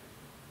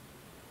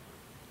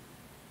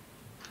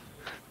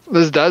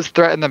 This does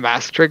threaten the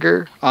mask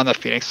trigger on the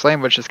Phoenix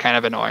Flame, which is kind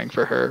of annoying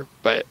for her,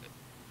 but...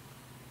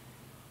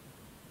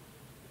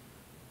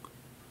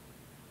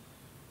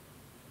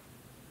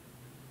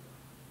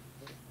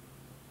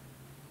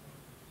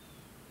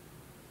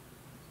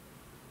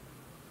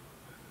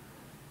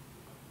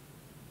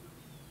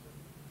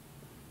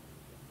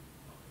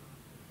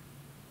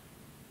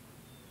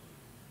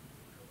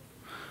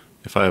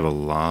 If I have a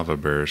lava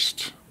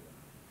burst.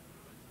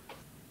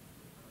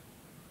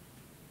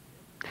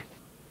 So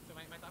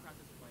my thought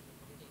process is like,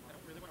 I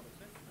don't really want to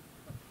waste this,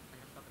 but I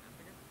have stuff in that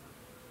figure.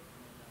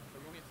 So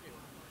we only have 2.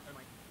 And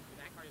like, if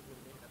that card is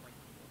really big, that's like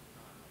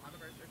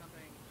Lava Burst or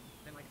something.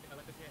 Then like, if I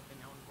let this hit,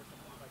 then now I'm forced to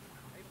block like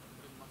 5.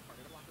 It's much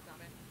harder to block this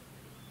damage.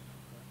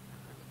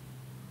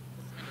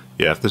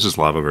 Yeah, if this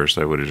is lava burst,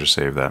 I would have just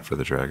saved that for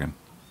the dragon.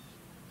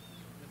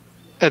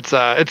 It's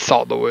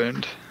Salt the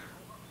Wound.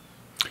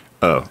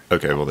 Oh,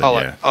 okay. Well then,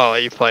 yeah. I'll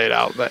let you play it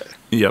out, but...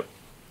 Yep.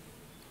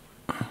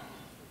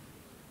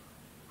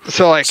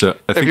 So like, So, I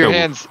if think your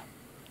hands...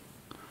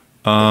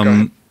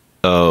 Yeah,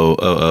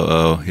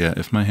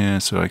 if my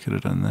hand, so I could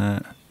have done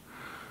that.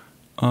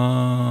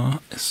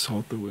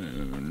 Salt the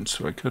Wound.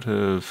 So I could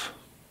have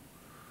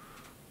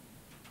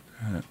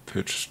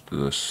pitched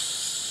the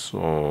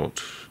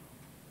salt.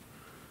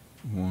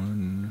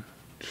 1,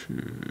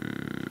 2.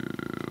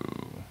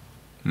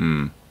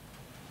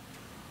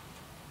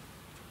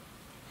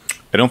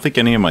 I don't think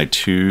any of my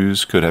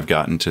 2s could have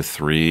gotten to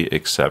 3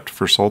 except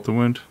for Salt the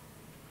Wound.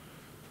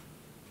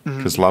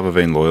 Because Lava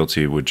Vein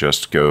Loyalty would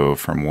just go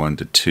from 1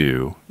 to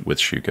 2 with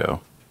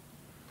Shuko.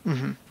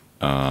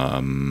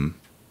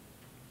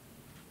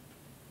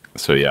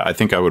 So yeah, I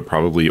think I would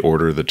probably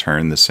order the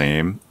turn the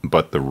same,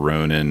 but the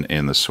Ronin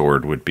and the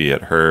sword would be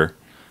at her,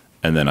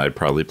 and then I'd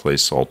probably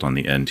place Salt on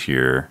the end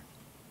here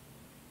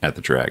at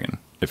the dragon,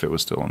 if it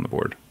was still on the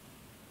board.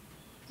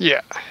 Yeah.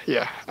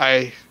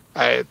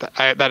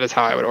 That is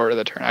how I would order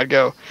the turn. I'd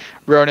go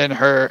Ronin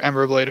her,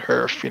 Emberblade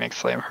her, Phoenix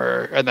Flame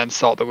her, and then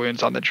Salt the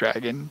Wounds on the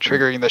dragon,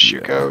 triggering the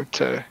Shuko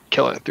to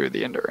kill it through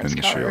the endurance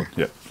counter. Shield.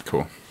 Yep,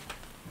 cool.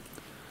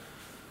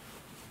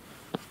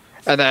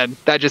 And then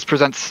that just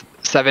presents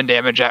 7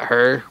 damage at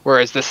her,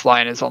 whereas this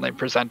line is only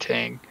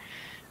presenting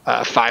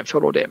 5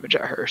 total damage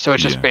at her. So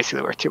it's just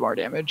basically worth 2 more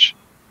damage.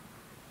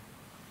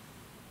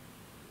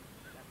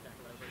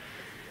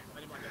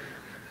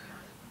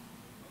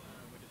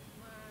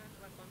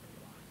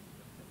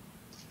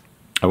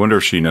 I wonder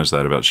if she knows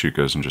that about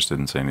Shuko's and just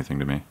didn't say anything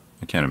to me.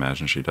 I can't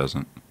imagine she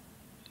doesn't.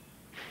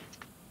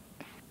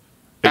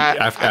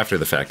 After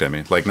the fact, I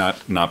mean. Like,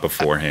 not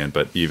beforehand,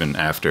 but even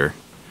after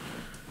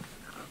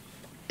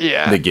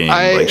the game.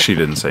 Like, she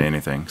didn't say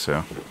anything,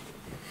 so.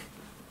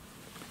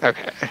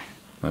 Okay.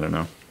 I don't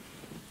know.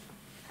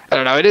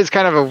 It is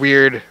kind of a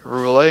weird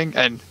ruling,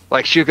 and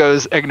like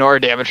Shuko's ignore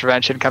damage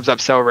prevention comes up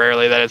so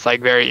rarely that it's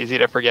like very easy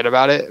to forget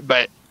about it,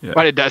 but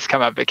when it does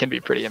come up, it can be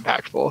pretty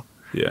impactful.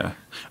 Yeah.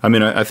 I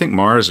mean, I think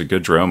Mara's a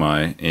good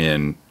Dromai,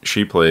 and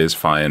she plays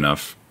Fi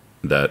enough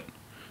that,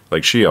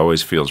 like, she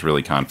always feels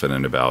really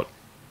confident about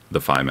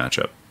the Fi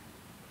matchup.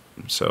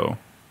 So.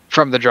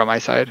 From the Dromai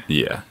side?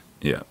 Yeah.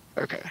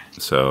 Okay.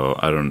 So,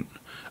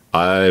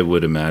 I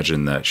would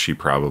imagine that she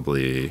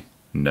probably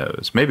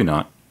knows. Maybe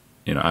not.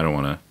 I don't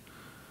want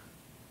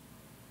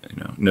to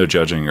no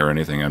judging or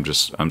anything.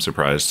 I'm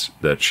surprised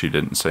that she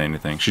didn't say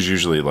anything. She's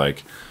usually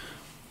like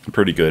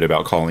pretty good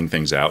about calling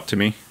things out to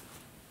me.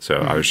 So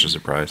I was just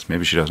surprised.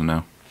 Maybe she doesn't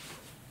know.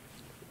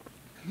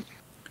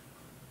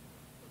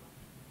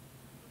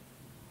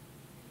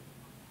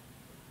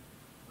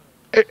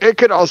 It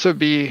could also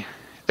be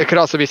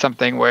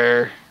something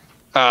where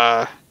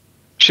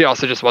she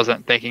also just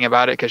wasn't thinking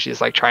about it because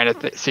she's like trying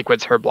to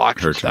sequence her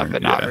blocks and stuff,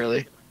 but not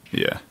really.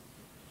 Yeah.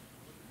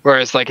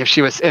 Whereas like if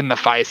she was in the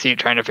Phi seat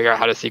trying to figure out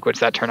how to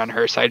sequence that turn on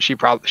her side, she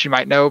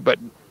might know, but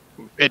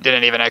it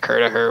didn't even occur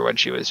to her when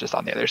she was just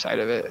on the other side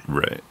of it.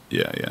 Right.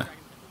 Yeah. Yeah.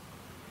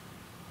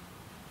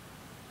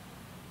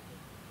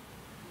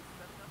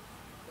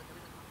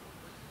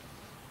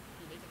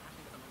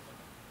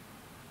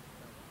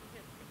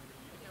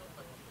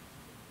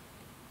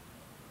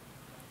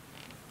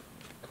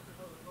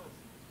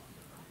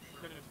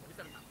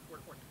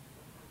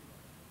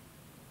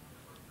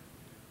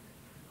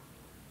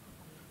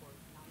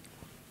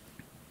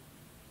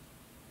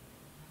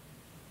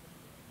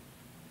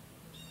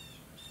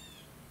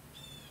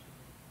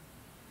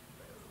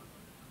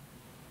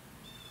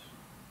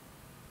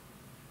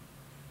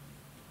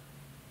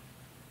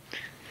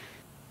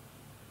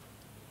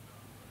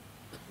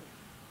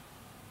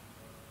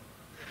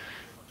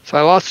 So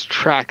I lost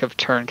track of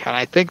turn count.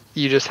 I think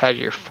you just had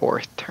your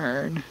 4th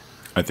turn.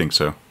 I think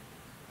so.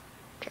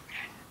 Okay.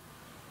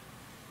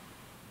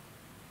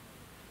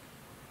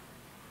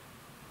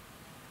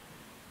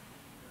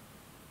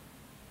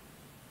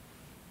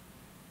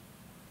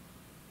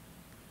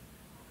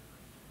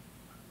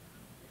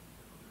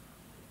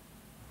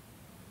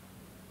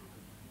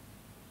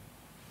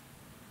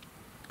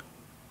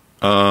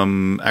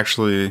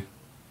 Actually,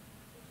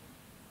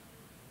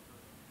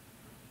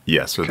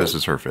 yeah, so this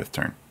is her 5th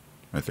turn,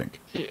 I think.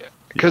 Yeah,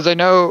 because I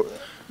know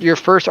your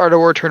first Art of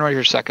War turn was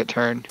your 2nd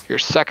turn. Your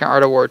second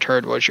Art of War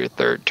turn was your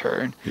 3rd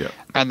turn. Yeah.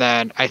 And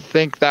then I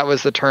think that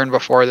was the turn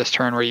before this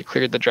turn where you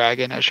cleared the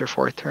dragon as your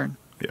 4th turn.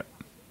 Yeah.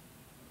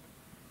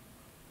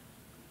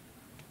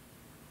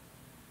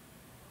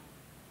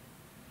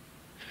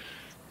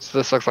 So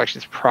this looks like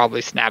she's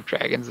probably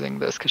Snapdragonsing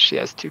this because she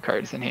has 2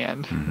 cards in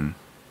hand. Mm-hmm.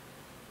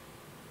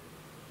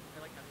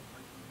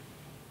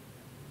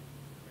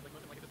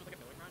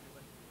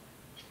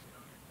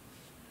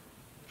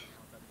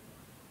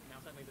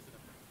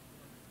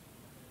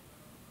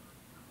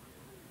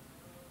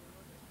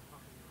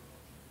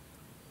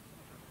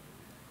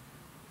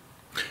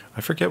 I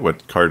forget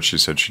what card she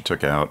said she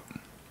took out.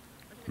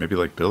 Maybe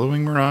like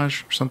Billowing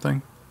Mirage or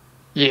something?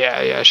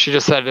 Yeah. She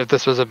just said if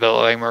this was a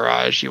Billowing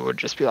Mirage, you would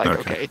just be like,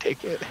 okay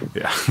take it.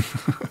 Yeah.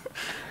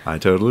 I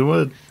totally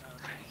would.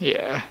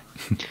 Yeah.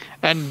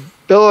 And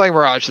Billowing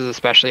Mirage is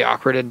especially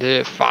awkward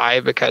into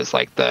 5 because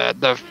like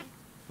the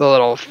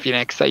little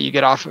Phoenix that you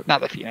get off of, not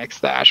the Phoenix,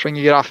 the Ashwing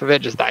you get off of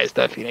it just dies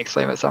to Phoenix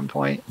Flame at some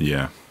point.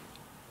 Yeah.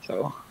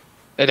 So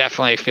it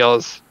definitely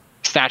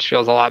Snatch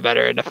feels a lot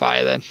better into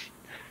 5 than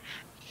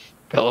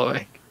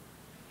Billowing.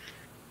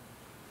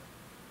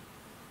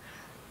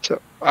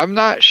 So I'm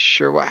not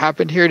sure what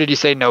happened here. Did you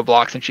say no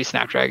blocks and she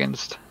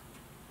Snapdragons?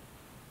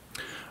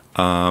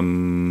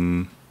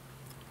 I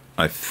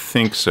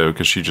think so,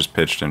 because she just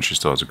pitched and she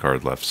still has a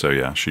card left. So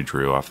yeah, she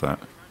drew off that.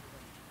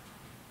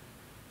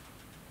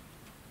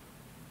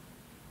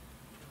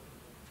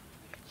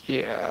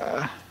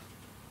 Yeah.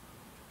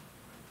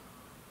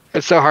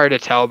 It's so hard to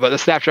tell, but the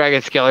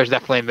Snapdragon Scalers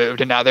definitely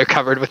moved, and now they're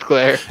covered with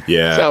glare.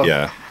 Yeah, so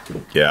yeah.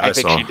 I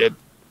think saw. she did.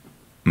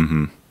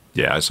 Mm-hmm.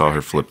 Yeah, I saw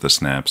her flip the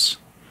snaps.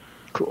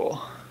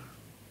 Cool.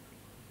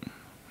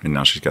 And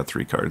now she's got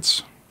 3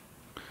 cards.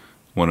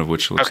 One of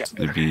which looks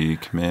to be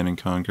Command and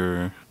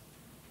Conquer.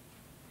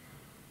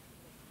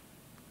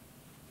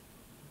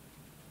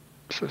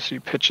 So she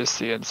pitches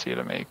CNC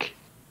to make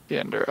the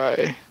Ender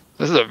Eye.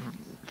 This is a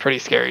pretty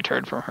scary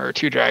turn from her.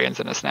 2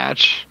 dragons and a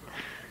Snatch.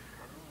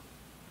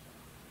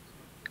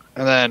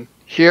 And then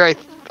here I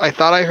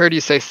thought I heard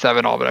you say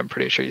 7 all, but I'm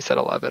pretty sure you said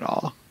 11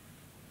 all.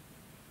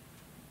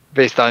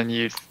 Based on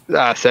you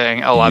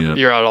saying 11, yep.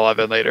 You're at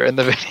 11 later in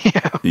the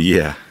video.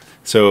 Yeah.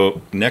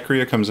 So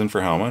Necria comes in for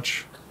how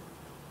much?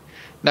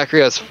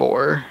 Necria is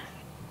 4.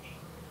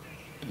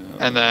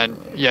 And then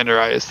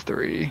Yenderai is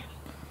 3.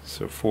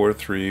 So 4,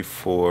 3,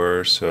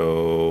 4.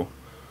 So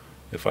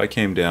if I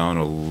came down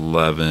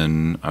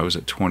 11, I was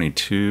at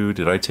 22.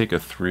 Did I take a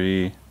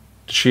 3?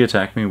 Did she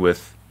attack me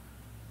with?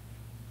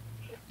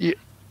 Yeah.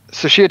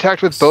 So she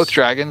attacked with both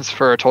dragons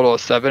for a total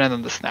of 7, and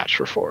then the Snatch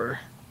for 4.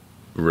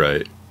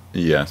 Right.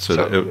 Yeah,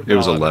 so it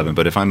was 11.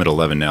 But if I'm at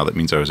 11 now, that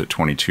means I was at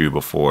 22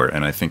 before,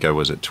 and I think I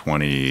was at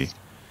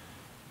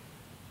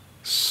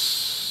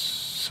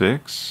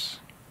 26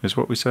 is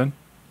what we said.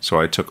 So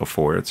I took a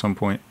 4 at some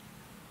point.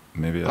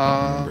 Maybe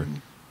I don't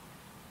remember.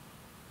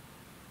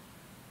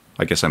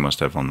 I guess I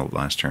must have on the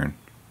last turn.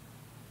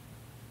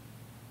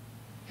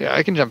 Yeah,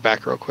 I can jump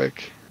back real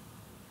quick.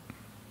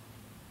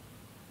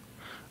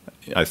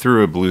 I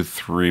threw a blue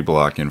 3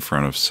 block in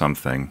front of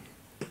something.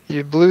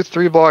 You blue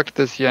 3 blocked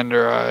this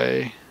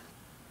Yenderai.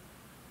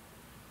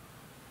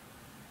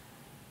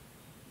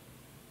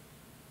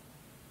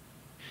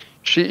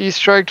 She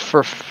E-striked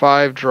for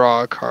 5,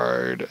 draw a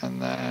card,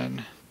 and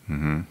then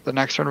Mm-hmm. the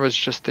next one was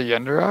just the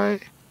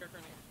Yenderai.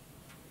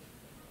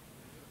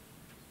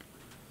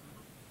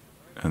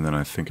 And then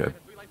I think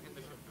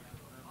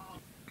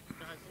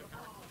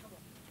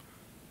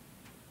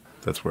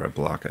that's where I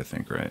block, I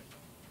think, right?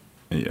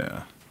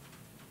 Yeah.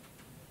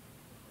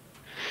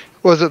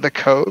 Was it the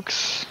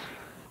Coax?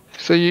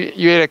 So you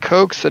ate a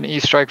Coax and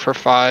E-strike for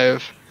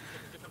 5.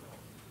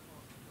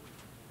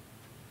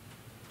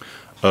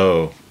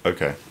 Oh,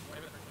 okay.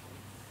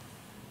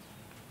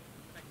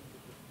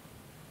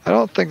 I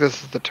don't think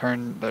this is the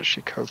turn that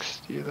she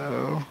coaxed you,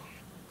 though.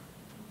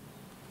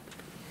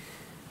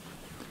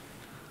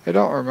 I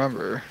don't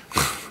remember.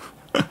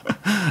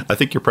 I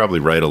think you're probably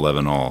right,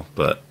 11 all,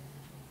 but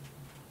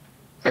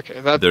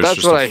Okay, there's that's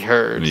just what I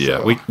heard. Yeah,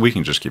 so. we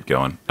can just keep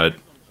going. I'm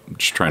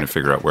just trying to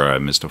figure out where I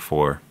missed a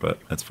 4, but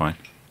that's fine.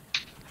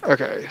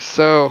 Okay,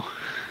 so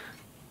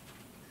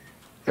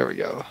there we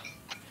go.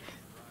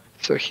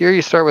 So here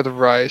you start with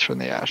Rise from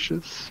the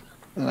Ashes,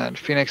 and then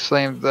Phoenix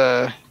Flame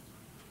the.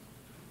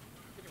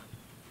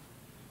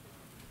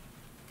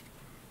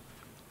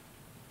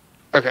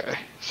 Okay,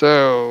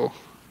 so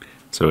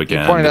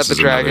again, pointed this at the is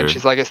dragon. another-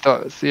 She's like, it's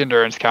the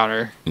endurance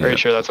counter. Are Yeah. you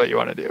sure that's what you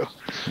want to do?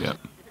 Yeah.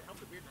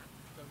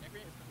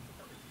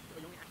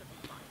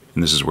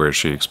 And this is where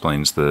she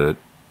explains the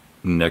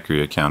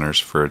Necria counters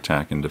for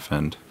attack and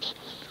defend.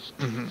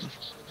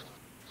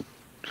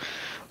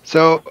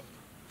 So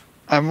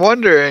I'm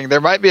wondering,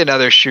 there might be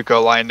another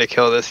Shuko line to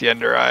kill this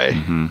Yenderai,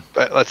 Mm-hmm.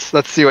 but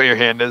let's see what your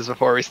hand is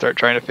before we start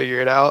trying to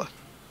figure it out.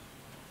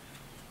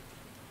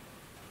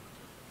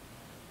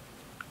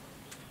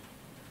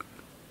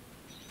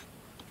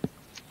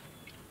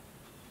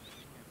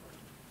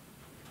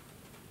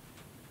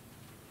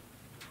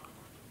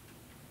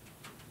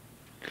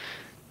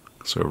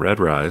 So red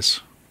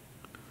rise.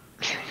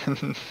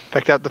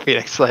 Picked up the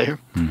Phoenix Flame.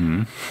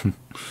 Mm-hmm.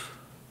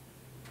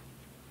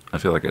 I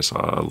feel like I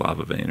saw a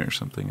lava vein or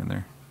something in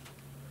there.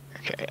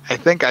 Okay, I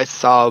think I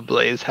saw a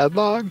Blaze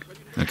Headlong.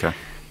 Okay.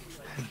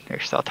 You're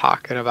still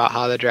talking about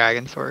how the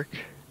dragons work.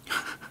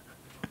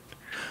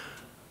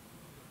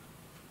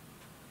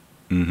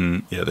 Mm-hmm.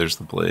 Yeah, there's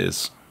the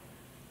blaze.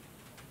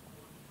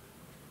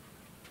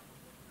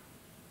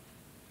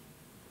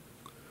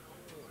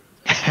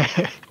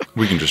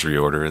 We can just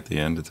reorder at the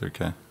end. It's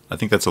okay. I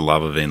think that's a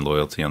lava vein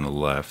loyalty on the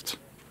left.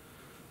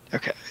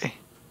 Okay.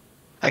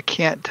 I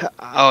can't tell.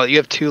 Oh, you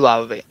have 2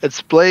 lava veins.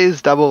 It's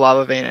Blaze, double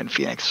lava vein, and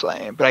Phoenix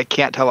Flame, but I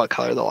can't tell what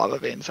color the lava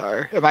veins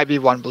are. It might be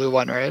 1 blue,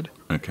 1 red.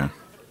 Okay.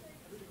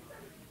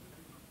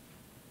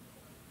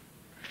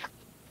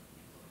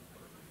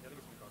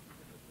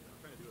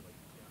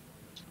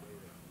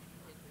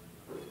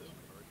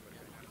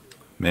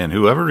 Man,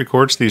 whoever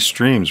records these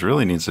streams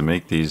really needs to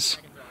make these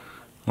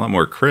a lot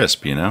more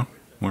crisp, you know?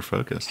 More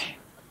focused.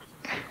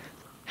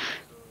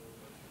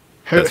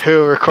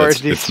 Who records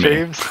these it's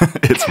me. streams?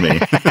 It's me.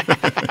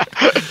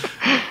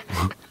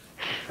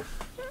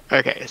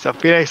 Okay, so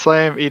Phoenix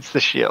Flame eats the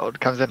shield,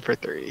 comes in for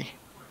 3.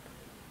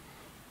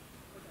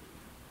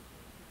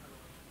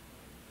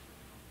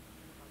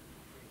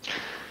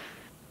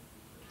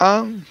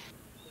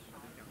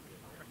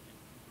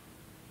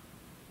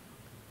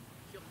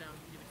 Shield down,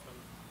 you get exposed.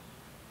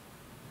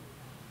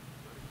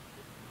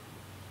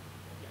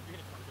 Yeah, you're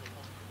gonna charge it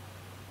all.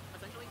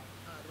 Essentially,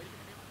 the way to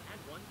do it, add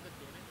 1 to the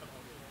damage of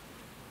all your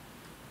attacks.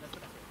 That's the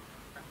best way.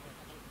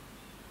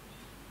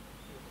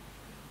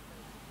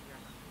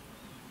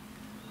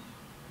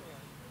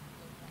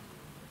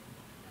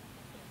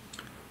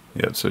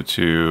 Yeah, so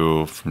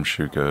 2 from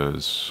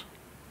Shuko's.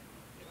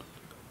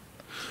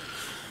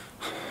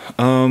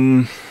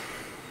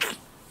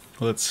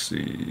 Let's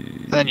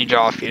see. Then you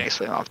draw a Phoenix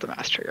Flame off the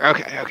mass trigger.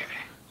 Okay.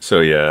 So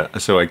yeah,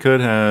 so I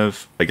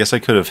guess I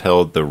could have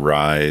held the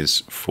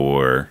rise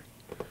for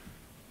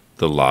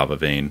the lava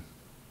vein,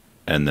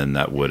 and then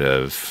that would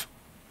have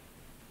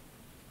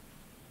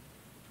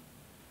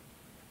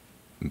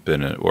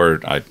been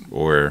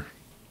or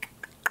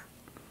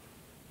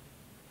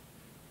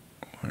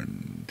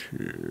 1,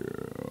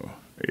 2,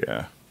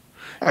 yeah.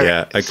 Okay,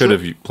 Yeah, I so- could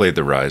have played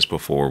the rise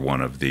before one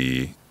of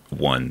the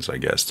ones, I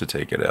guess, to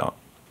take it out.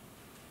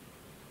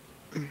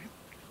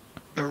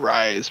 The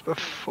Rise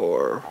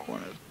before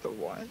one of the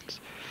ones.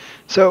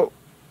 So,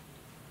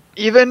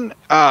 even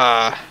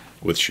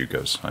With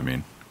Shuko's, I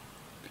mean.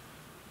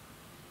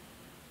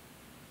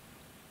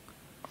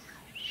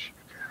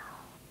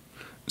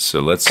 So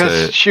let's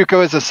because say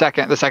Shuko is the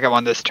second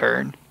one this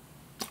turn.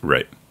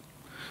 right.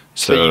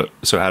 So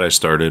So had I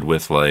started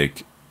with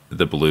like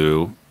the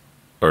blue,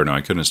 or no,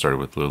 I couldn't have started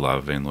with blue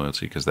lava vein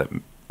loyalty because that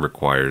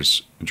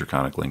requires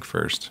Draconic Link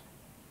first.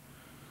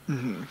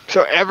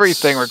 So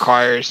everything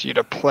requires you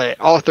to play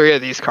all 3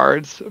 of these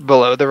cards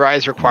below the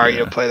Rise require you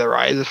Yeah. to play the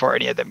Rise before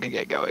any of them can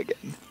get going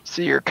again.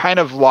 So you're kind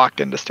of locked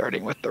into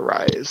starting with the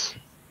Rise.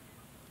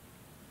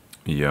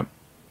 Yep.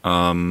 So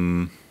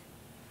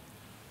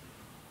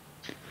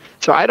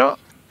I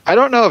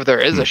don't know if there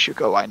is a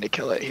Shuko line to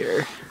kill it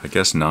here. I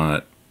guess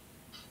not.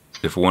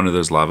 If one of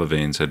those lava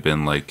veins had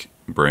been like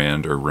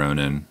Brand or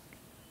Ronin,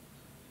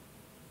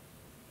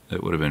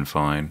 it would have been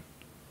fine.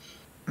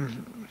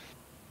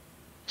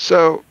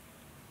 So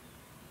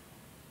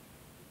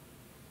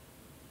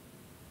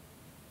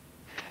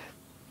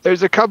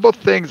there's a couple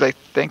things I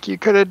think you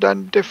could have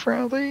done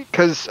differently,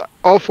 because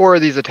all 4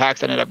 of these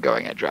attacks ended up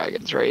going at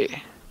dragons, right?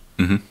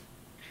 Mm-hmm.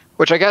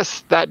 Which I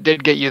guess that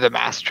did get you the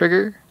mass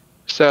trigger,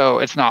 so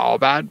it's not all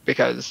bad,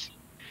 because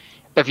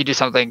if you do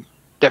something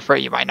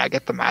different, you might not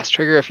get the mass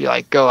trigger. If you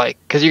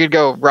because you could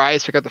go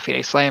Rise, pick up the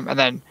Phoenix Flame, and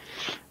then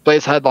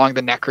Blaze Headlong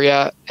the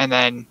Necria, and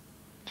then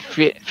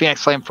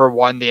Phoenix Flame for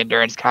 1, the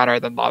Endurance counter,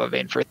 then Lava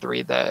Vein for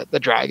 3, the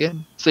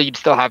Dragon. So you'd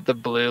still have the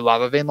blue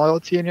Lava Vein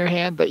loyalty in your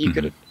hand that you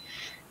could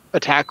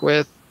attack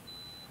with,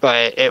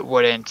 but it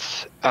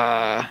wouldn't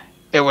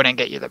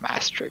get you the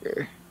mass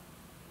trigger.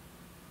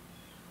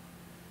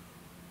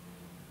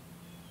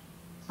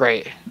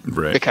 Right.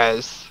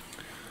 Because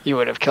you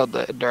would have killed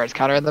the Endurance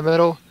counter in the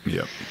middle.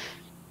 Yep.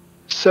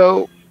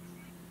 So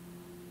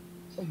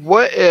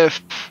what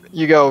if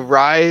you go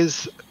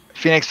Rise,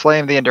 Phoenix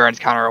Flame the Endurance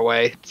counter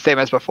away, same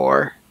as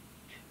before,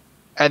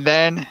 and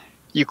then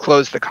you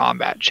close the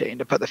combat chain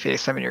to put the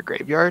Phoenix Flame in your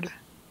graveyard?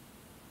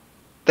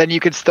 Then you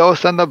could still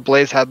send the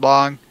Blaze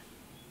Headlong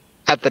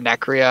at the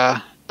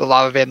Necria, the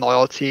Lava Vein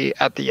loyalty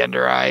at the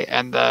Enderai,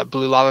 and the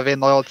blue Lava Vein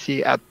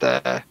loyalty at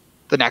the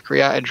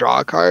Necria, and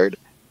draw a card.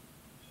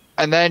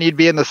 And then you'd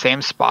be in the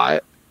same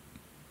spot.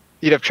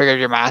 You'd have triggered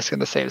your mask in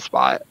the same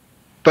spot,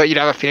 but you'd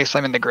have a Phoenix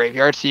Flame in the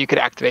graveyard, so you could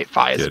activate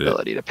Fi's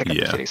ability to pick up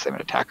the Phoenix Flame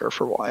and attacker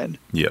for 1.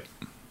 Yep.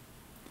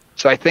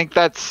 So I think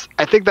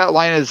that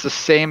line is the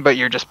same, but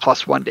you're just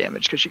 +1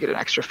 damage because you get an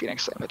extra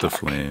Phoenix Flame attack. The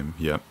flame.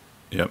 Yep.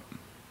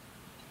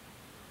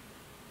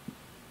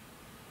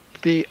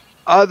 The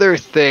other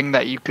thing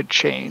that you could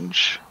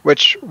change,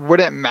 which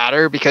wouldn't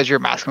matter because your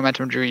mask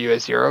momentum drew you a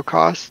 0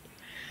 cost,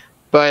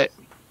 but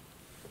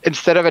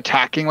instead of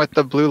attacking with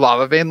the blue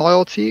Lava Vein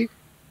loyalty,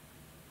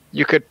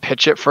 you could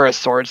pitch it for a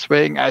Sword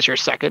Swing as your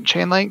second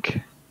chain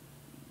link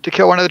to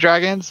kill one of the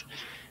dragons,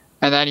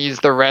 and then use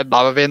the red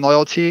Lava Vein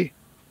loyalty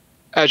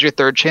as your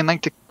third chain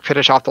link to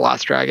finish off the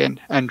last dragon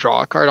and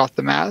draw a card off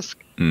the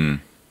mask. And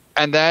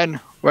then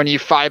when you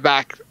Fi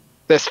back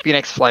this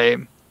Phoenix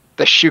Flame,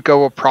 the Shuko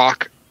will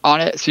proc on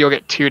it, so you'll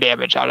get 2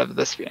 damage out of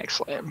this Phoenix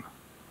Flame.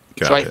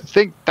 I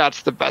think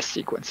that's the best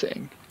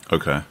sequencing.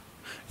 Okay.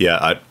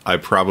 Yeah, I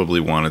probably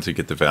wanted to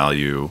get the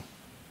value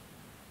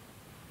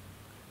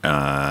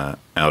out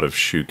of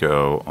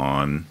Shuko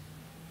on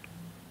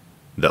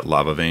that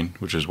Lava Vein,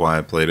 which is why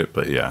I played it.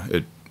 But yeah,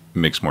 it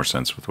makes more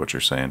sense with what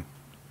you're saying.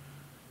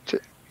 To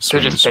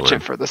just pitch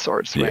it for the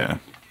Sword Swing. Yeah.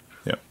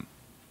 Yep.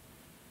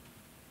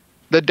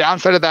 The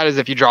downside of that is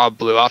if you draw a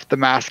blue off the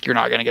mask, you're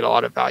not going to get a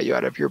lot of value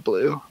out of your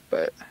blue.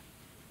 But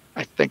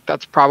I think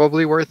that's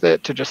probably worth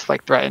it to just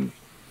threaten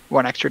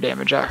 1 extra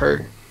damage at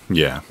her.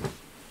 Yeah.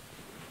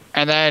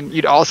 And then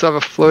you'd also have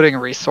a floating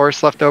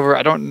resource left over.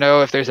 I don't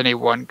know if there's any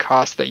 1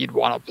 cost that you'd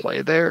want to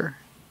play there.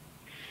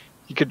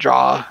 You could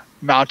draw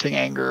Mounting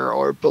Anger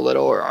or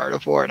Belittle or Art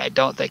of War, and I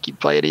don't think you'd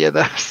play any of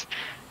those.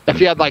 If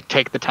you had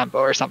Take the Tempo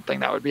or something,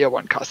 that would be a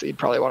 1 cost that you'd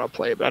probably want to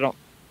play, but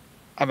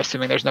I'm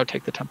assuming there's no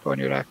Take the Tempo in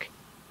your deck.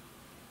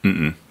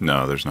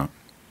 No, there's not.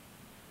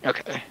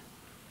 Okay.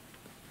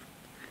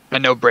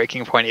 And no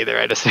Breaking Point either,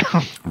 I'd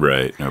assume.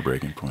 Right, no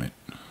Breaking Point.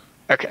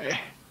 Okay.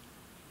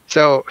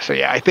 So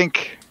yeah, I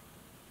think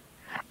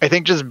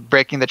just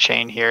breaking the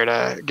chain here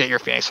to get your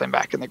Phoenix Flame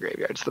back in the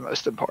graveyard is the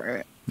most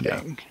important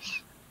thing.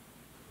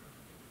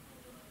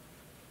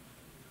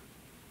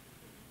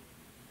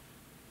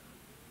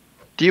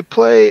 Do you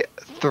play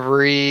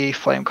 3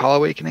 Flame Call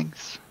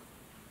Awakenings?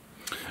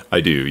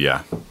 I do,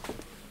 yeah.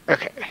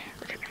 Okay.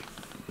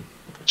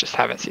 Just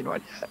haven't seen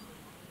one yet.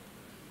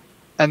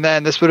 And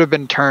then this would have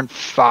been turn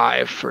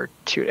 5 for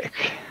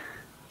Tunic.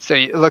 So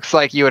it looks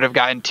like you would have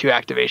gotten 2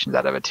 activations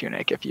out of a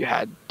Tunic if you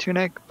had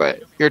Tunic,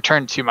 but your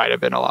turn 2 might have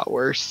been a lot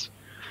worse.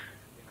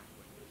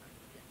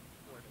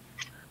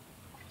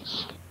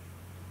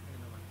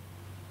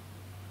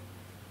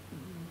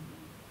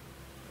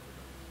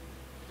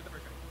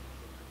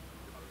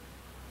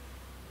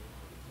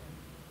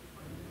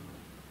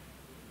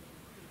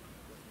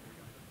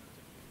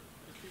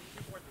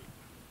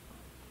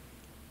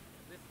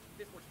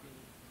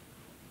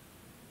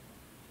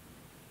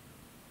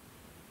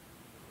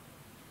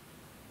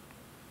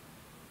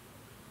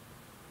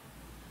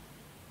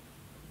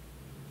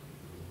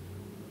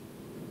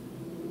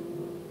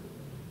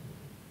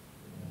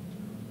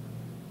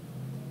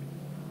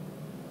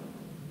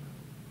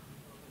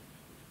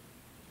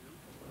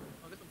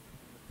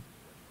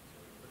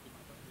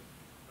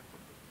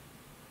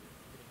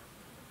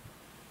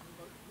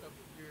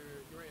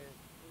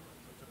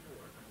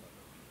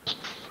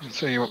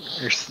 So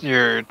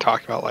you're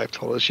talking about life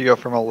totals. You go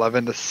from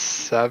 11 to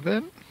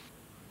 7?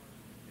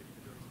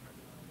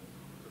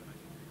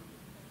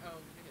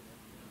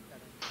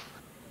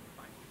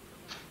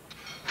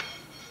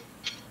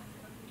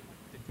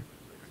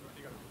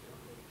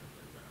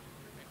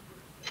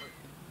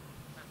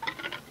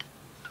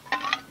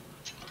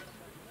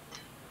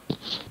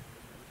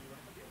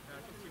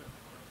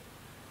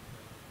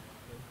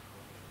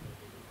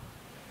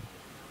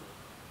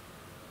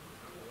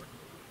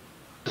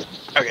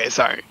 Okay,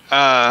 sorry. You're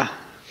I'm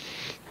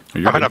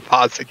gonna good.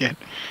 pause again.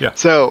 Yeah.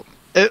 So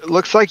it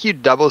looks like you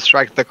double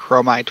strike the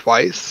Dromai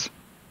twice,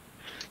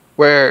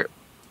 where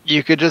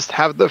you could just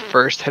have the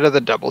first hit of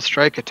the double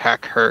strike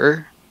attack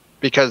her,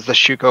 because the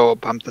Shuko will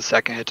pump the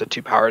second hit to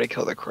 2 power to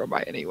kill the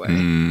Dromai anyway.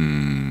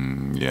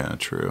 Yeah,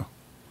 true.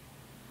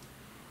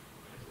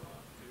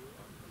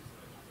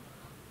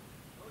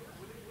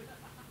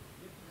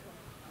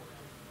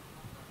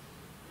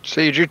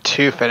 So you drew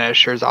 2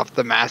 finishers off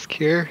the mask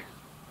here.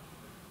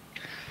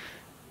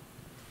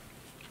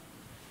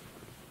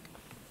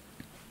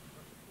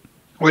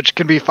 Which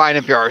can be fine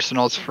if your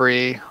arsenal's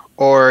free,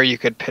 or you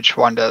could pitch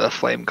one to the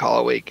Flame Call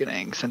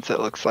Awakening, since it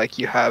looks like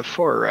you have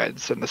 4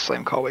 reds and the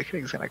Flame Call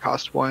Awakening is going to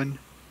cost 1.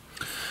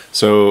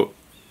 So,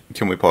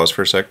 can we pause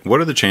for a sec? What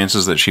are the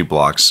chances that she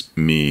blocks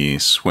me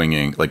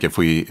swinging? Like if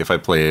I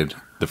played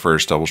the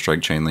first double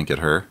strike chain link at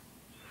her,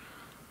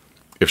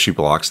 if she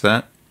blocks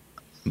that,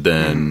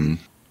 then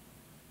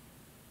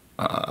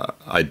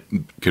I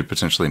could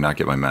potentially not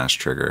get my mass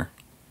trigger.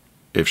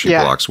 If she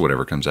blocks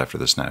whatever comes after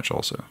the snatch,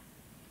 also.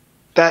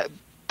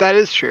 That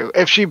is true.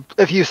 If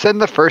you send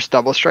the first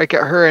double strike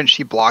at her and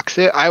she blocks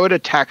it, I would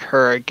attack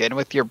her again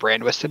with your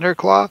Brand with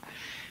Cinderclaw,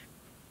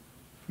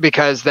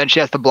 because then she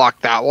has to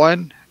block that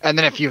one. And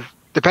then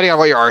depending on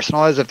what your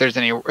arsenal is, if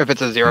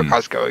it's a 0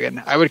 cost go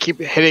again, I would keep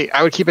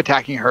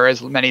attacking her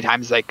as many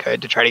times as I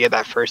could to try to get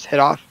that first hit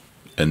off.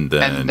 And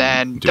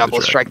then double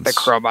strike the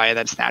Dromai and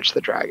then snatch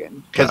the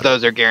dragon, because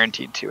those are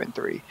guaranteed 2 and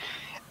 3.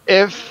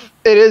 If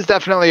it is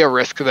definitely a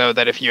risk though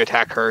that if you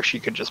attack her, she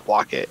could just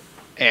block it,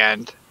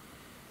 and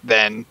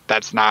then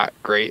that's not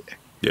great.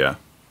 Yeah.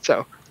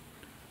 So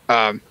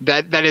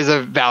that is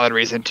a valid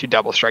reason to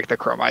double strike the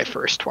Dromai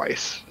first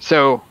twice.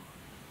 So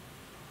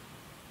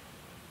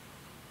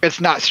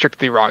it's not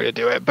strictly wrong to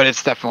do it, but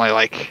it's definitely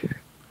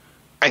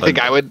I think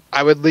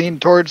I would lean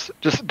towards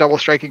just double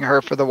striking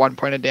her for the 1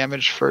 point of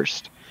damage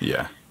first.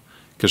 Yeah.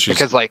 Because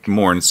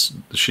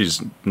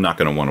she's not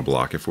going to want to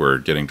block if we're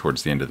getting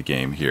towards the end of the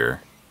game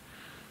here.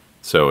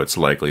 So it's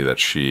likely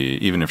that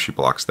even if she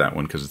blocks that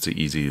one, because it's an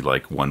easy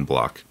 1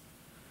 block,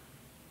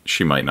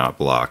 she might not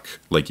block,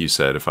 like you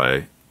said, if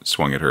I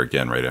swung at her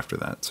again right after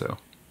that. So,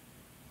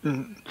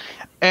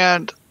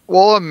 and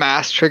while a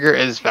mass trigger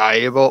is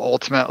valuable,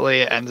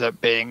 ultimately it ends up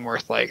being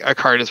worth a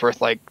card is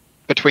worth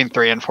between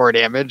 3 and 4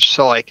 damage.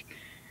 So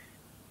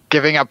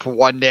giving up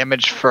 1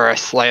 damage for a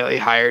slightly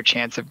higher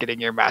chance of getting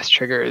your mass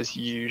trigger is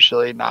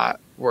usually not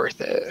worth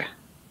it.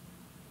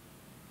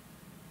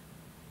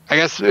 I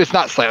guess it's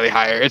not slightly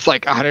higher. It's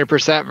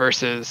 100%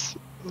 versus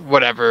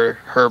whatever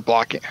her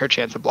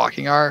chance of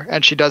blocking are,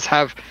 and she does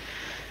have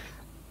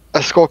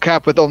a skull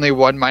cap with only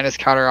 1 minus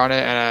counter on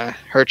it, and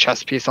her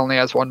chest piece only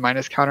has 1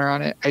 minus counter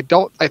on it.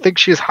 I think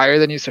she's higher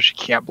than you, so she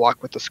can't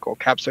block with the skull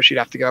cap, so she'd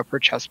have to give up her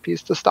chest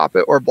piece to stop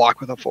it, or block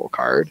with a full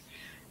card.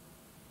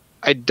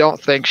 I don't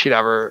think she'd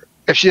ever,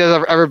 if she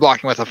is ever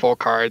blocking with a full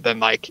card,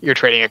 then you're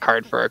trading a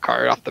card for a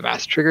card off the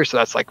mass trigger, so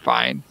that's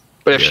fine.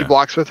 But if she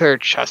blocks with her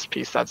chest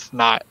piece, that's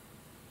not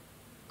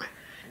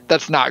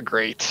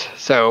great.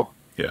 So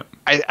yeah,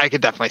 I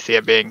could definitely see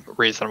it being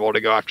reasonable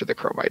to go after the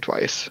Dromai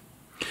twice.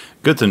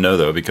 Good to know,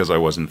 though, because I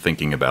wasn't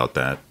thinking about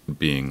that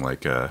being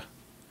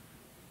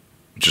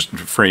just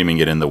framing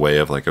it in the way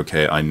of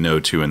okay, I know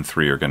 2 and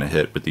 3 are going to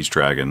hit with these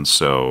dragons,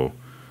 so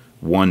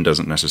 1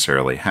 doesn't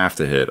necessarily have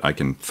to hit. I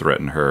can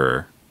threaten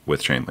her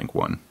with Chainlink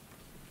 1.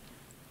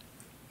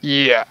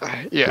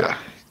 Yeah.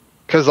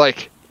 Because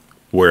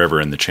wherever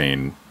in the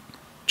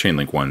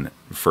Chainlink 1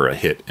 for a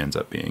hit ends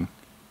up being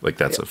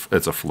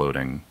it's a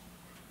floating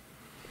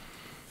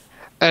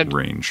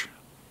range.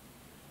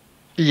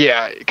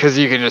 Yeah, because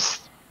you can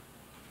just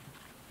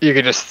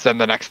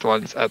send the next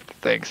ones at the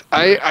things.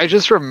 I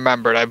just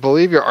remembered, I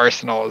believe your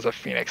arsenal is a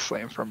Phoenix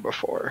Flame from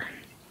before.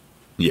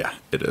 Yeah,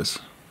 it is.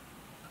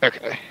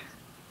 Okay.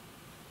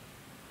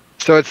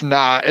 So it's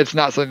not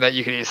something that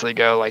you can easily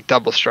go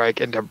double strike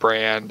into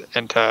Brand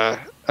into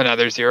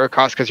another 0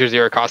 cost, because your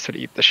 0 cost would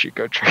eat the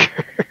Shuko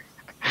trigger.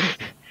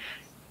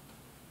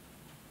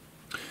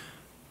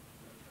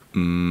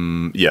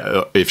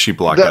 Yeah, if she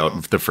blocked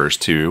out the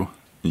first 2,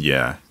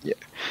 yeah.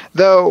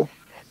 Though,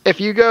 if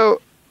you go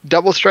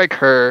double strike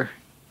her,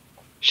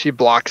 she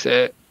blocks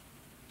it,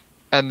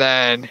 and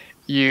then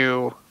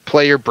you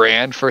play your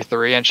Brand for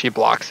 3 and she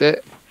blocks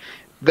it,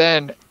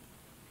 then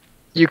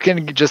you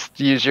can just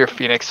use your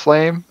Phoenix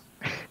Flame.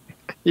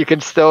 You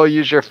can still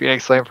use your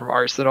Phoenix Flame from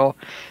Arsenal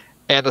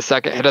and the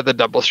second hit of the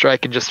double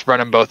strike and just run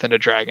them both into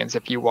dragons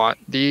if you want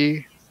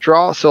the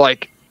draw. So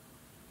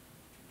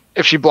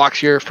if she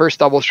blocks your first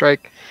double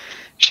strike,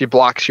 she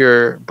blocks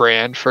your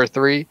Brand for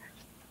 3,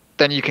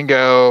 then you can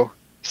go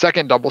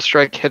second double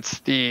strike, hits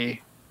the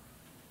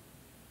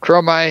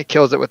Dromai,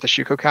 kills it with the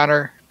Shuko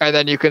counter, and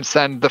then you can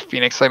send the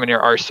Phoenix Flame in your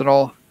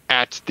arsenal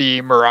at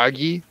the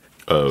Miragi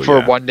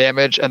for 1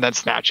 damage, and then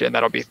snatch it, and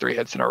that'll be 3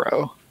 hits in a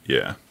row.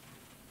 Yeah.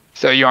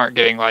 So you aren't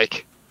getting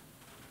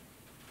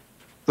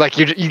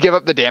you give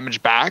up the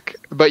damage back,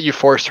 but you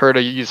force her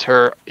to use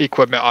her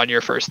equipment on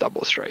your first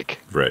double strike.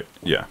 Right.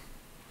 Yeah.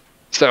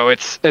 So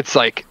it's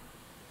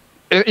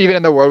even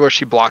in the world where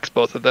she blocks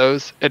both of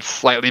those, it's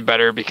slightly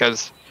better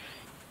because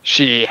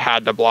she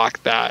had to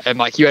block that, and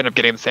like you end up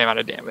getting the same amount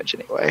of damage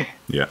anyway.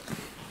 Yeah.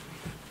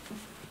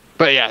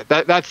 But yeah,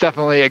 that's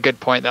definitely a good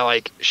point that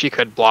like she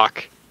could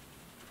block,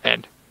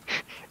 and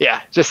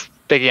yeah, just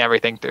thinking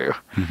everything through.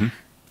 Mm-hmm.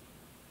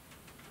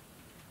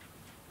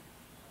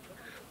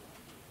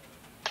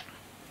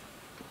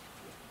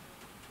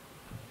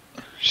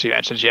 She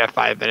mentioned you have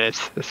 5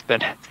 minutes. It's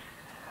been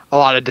a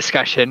lot of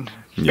discussion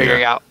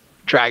figuring out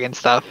dragon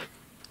stuff.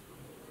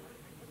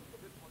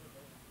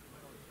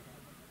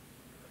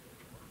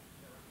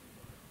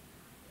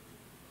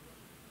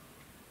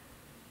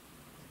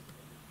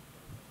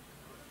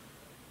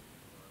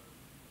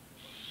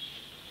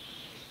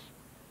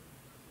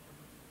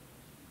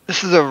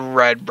 This is a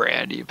red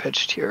brand you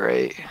pitched here,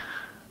 right?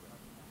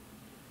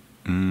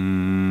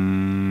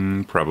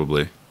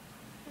 Probably.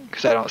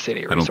 Because I don't see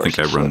any I resources. don't think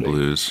I run floating.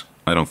 blues.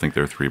 I don't think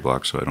they're 3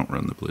 blocks, so I don't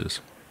run the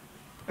blues.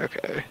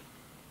 Okay.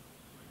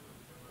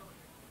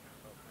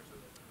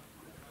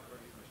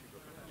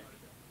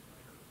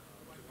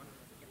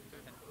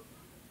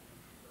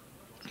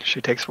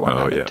 She takes 1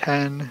 out of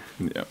 10.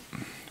 Yeah.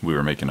 We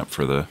were making up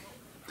for the...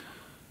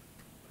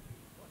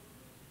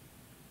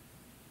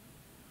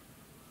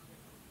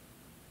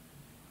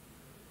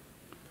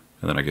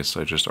 And then I guess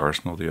I just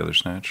arsenal the other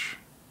snatch.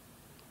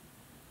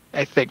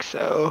 I think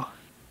so.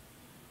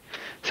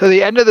 So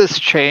the end of this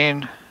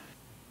chain,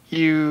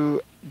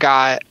 you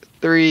got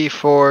 3,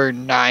 4,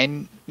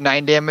 9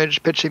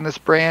 damage pitching this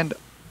brand.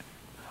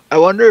 I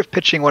wonder if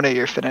pitching one of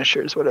your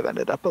finishers would have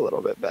ended up a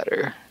little bit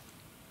better.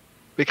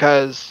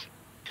 Because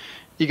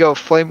you go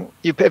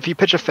if you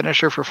pitch a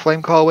finisher for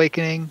Flame Call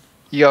Awakening,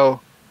 you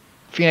go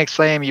Phoenix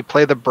Flame, you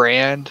play the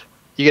brand,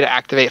 you get to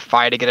activate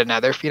Phi to get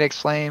another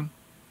Phoenix Flame.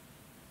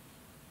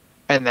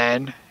 And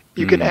then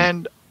you can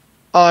end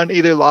on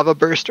either Lava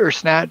Burst or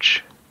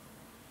Snatch.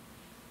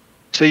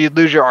 So you'd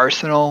lose your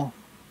arsenal,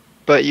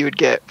 but you would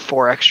get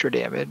 4 extra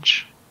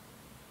damage.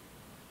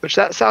 Which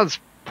that sounds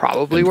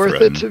probably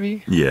worth it to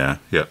me. Yeah,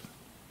 yep.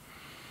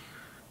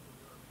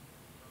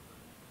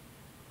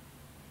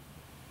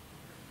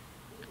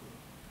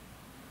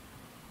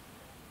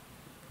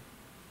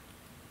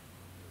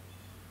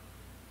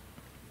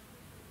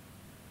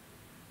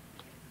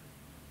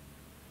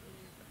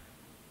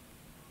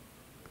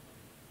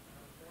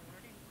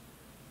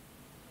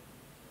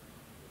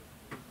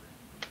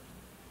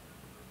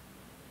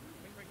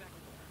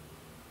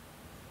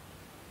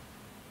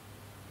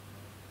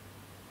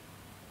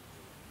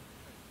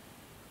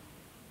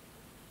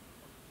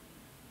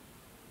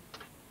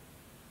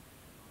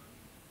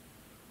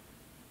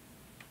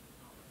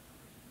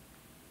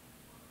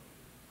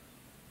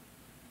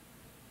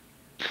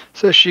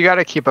 So she got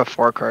to keep a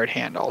 4-card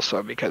hand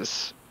also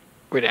because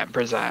we didn't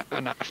present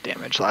enough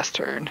damage last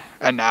turn.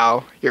 And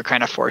now you're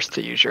kind of forced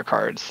to use your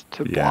cards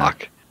to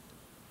block.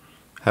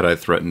 Had I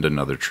threatened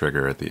another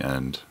trigger at the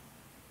end,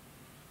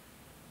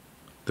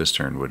 this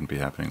turn wouldn't be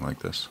happening like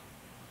this.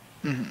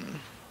 Mm-hmm.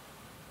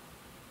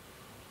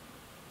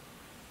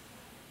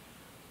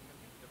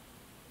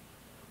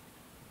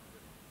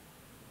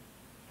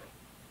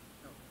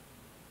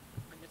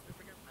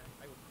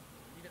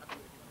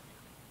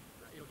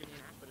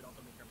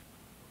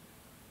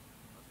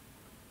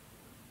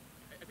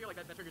 I feel like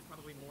that trigger is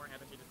probably more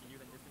advantageous to you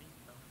than it is to me.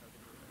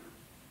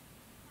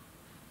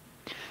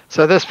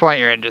 So at this point,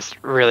 you're in just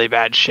really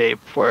bad shape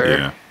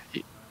where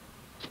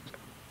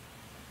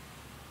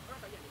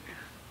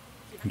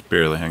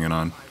barely hanging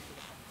on.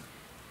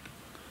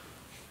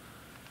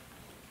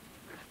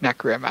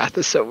 Necro math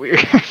is so weird.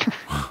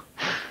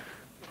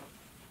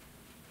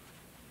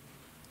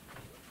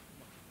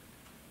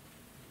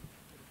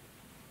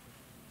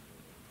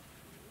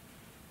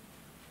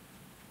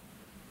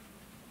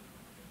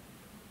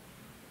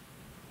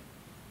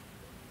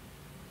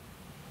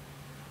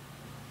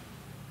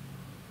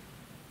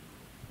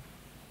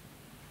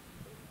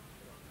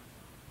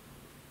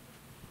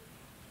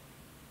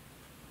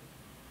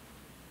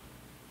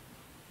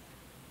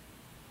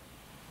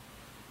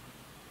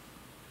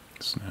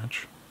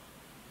 Snatch.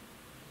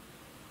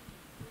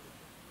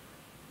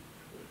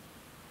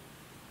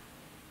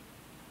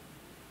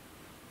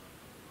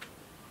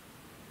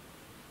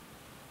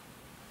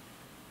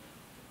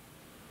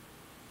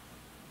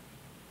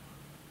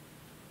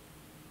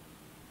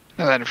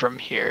 And then from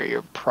here,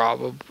 you're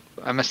probably...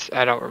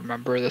 I don't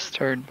remember this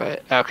turn,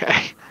 but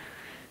okay.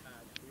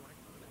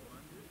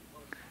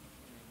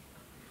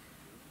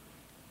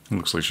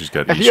 Looks like she's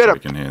got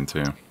E-Strike in hand,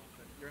 too.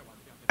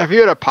 If you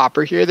had a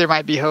popper here, there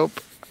might be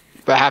hope.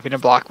 But having to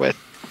block with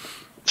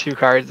 2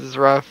 cards is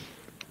rough.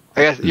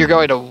 I guess you're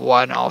going to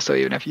 1 also,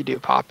 even if you do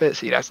pop it.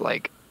 So you'd have to,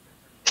 like,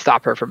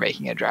 stop her from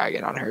making a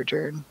dragon on her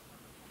turn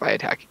by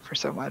attacking for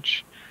so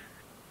much.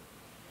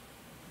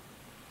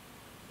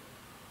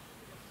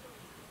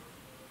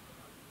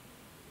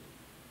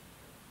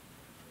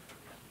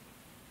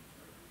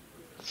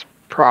 It's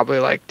probably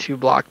like 2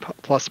 block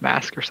plus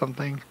mask or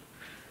something.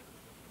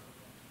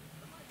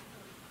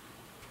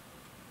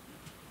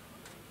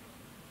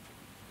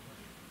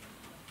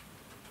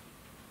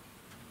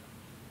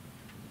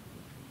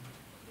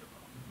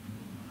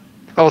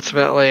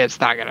 ultimately it's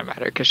not gonna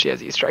matter because she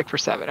has E-Strike for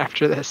 7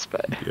 after this.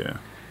 But Yeah.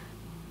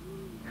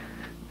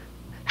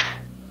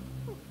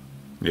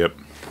 Yep.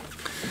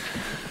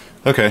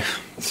 Okay,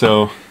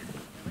 so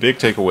big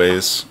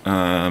takeaways.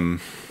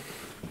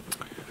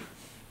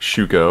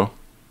 Shuko.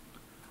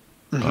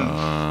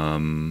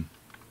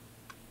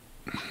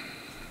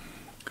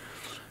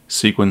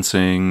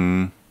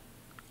 Sequencing.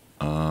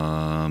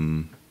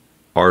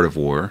 Art of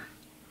War.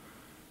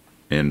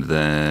 And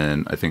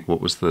then I think what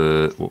was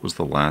the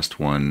last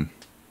one?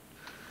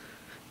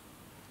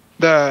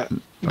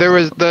 there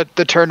was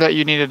the turn that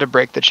you needed to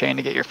break the chain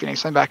to get your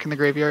Phoenix Flame back in the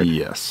graveyard.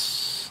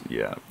 Yes.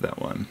 Yeah, that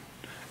one.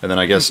 And then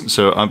I guess,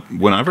 so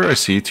whenever I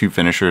see 2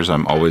 finishers,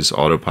 I'm always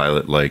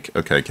autopilot, like,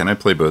 okay, can I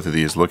play both of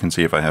these? Look and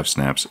see if I have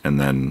snaps. And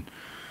then,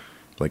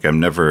 like, I'm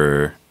not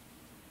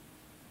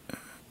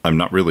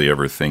really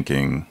ever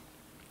thinking,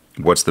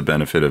 what's the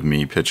benefit of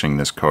me pitching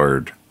this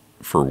card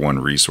for 1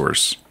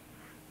 resource?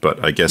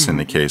 But I guess in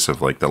the case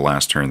of, like, the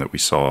last turn that we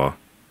saw,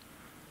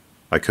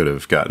 I could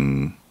have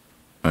gotten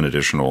an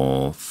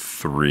additional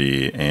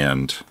 3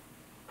 and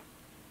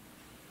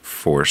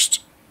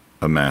forced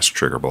a mass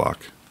trigger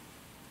block.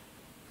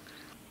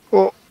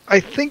 Well, I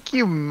think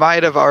you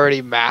might have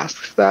already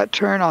masked that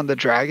turn on the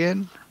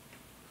dragon,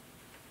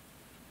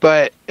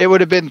 but it would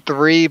have been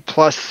 3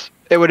 plus.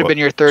 It would have been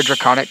your 3rd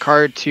Draconic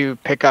card to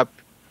pick up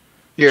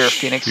your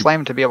Phoenix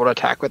Flame to be able to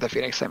attack with the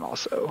Phoenix Flame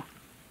also.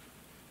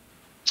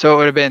 So it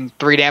would have been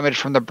 3 damage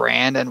from the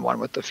brand and 1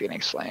 with the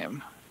Phoenix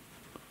Flame.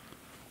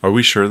 Are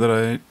we sure that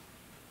I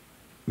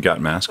got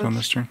mask on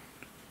this turn?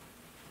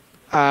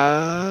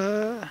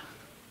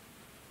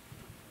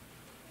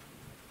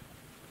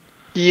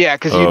 Yeah,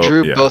 because you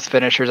drew both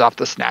finishers off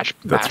the Snatch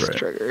mask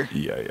trigger.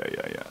 Yeah.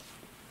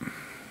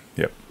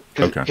 Yep.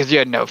 Okay. Because you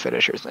had no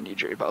finishers, then you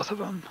drew both of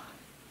them.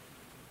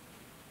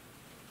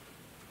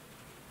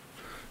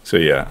 So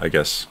yeah, I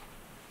guess,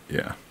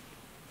 yeah.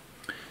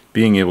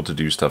 Being able to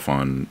do stuff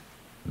on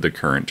the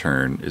current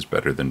turn is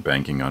better than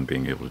banking on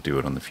being able to do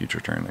it on the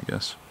future turn, I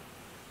guess.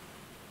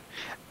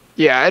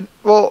 Yeah,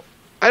 well,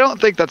 I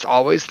don't think that's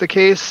always the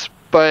case,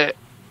 but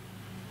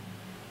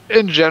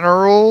in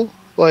general,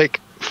 like,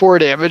 4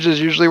 damage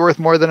is usually worth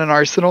more than an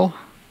arsenal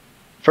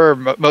for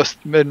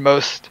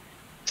most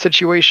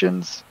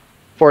situations.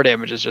 4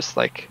 damage is just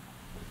like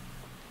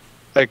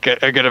a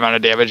good amount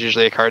of damage.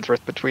 Usually a card's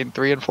worth between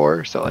 3 and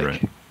 4, so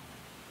like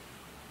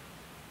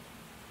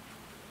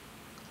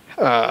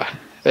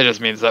it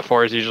just means that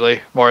 4 is usually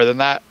more than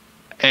that.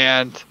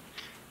 And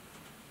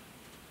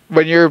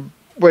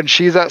when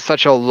she's at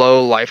such a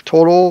low life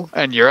total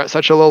and you're at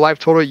such a low life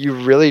total, you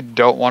really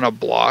don't want to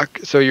block.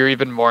 So you're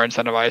even more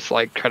incentivized to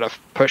like try to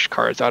push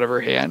cards out of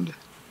her hand.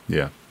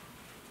 Yeah.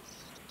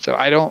 So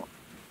I don't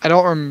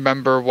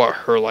remember what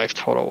her life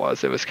total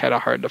was. It was kind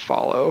of hard to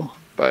follow,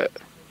 but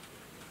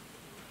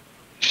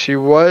she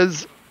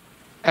was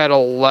at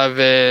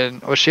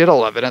 11. Was she at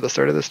 11 at the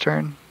start of this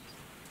turn?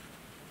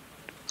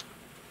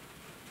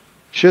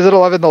 She was at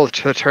 11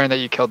 the turn that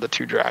you killed the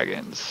 2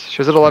 dragons. She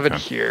was at 11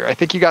 here. I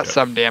think you got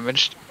some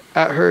damage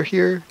at her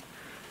here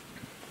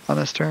on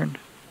this turn.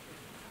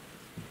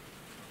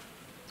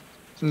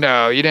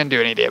 No, you didn't do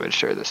any damage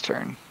to her this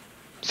turn.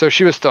 So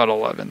she was still at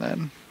 11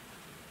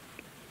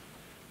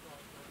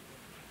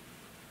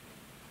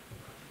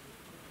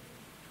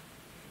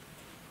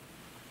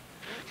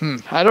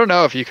 then. I don't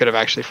know if you could have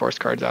actually forced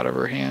cards out of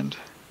her hand.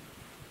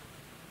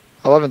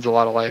 11's a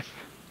lot of life.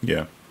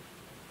 Yeah.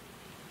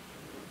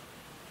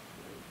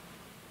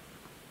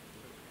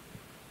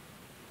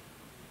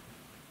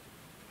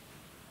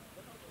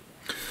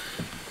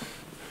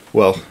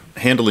 Well,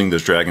 handling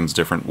those dragons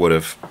different would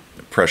have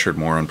pressured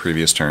more on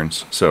previous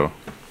turns, so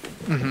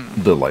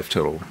the life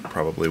total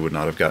probably would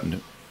not have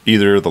gotten...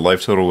 Either the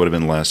life total would have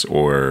been less,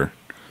 or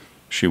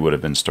she would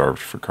have been starved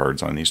for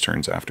cards on these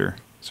turns after,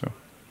 so...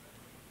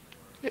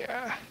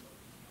 Yeah.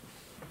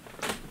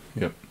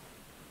 Yep.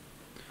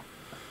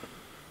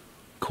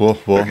 Cool.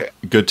 Well,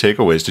 good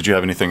takeaways. Did you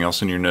have anything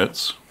else in your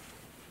notes?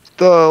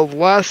 The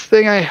last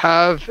thing I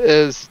have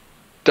is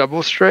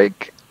Double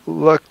Strike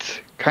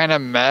looked kind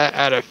of meh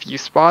at a few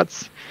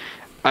spots.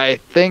 I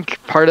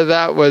think part of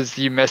that was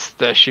you missed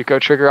the Shuko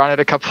trigger on it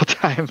a couple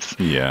times.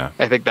 Yeah.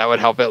 I think that would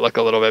help it look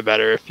a little bit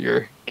better if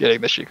you're getting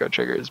the Shuko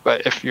triggers.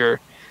 But if you're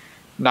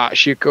not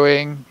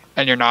Shukoing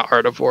and you're not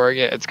Art of Warring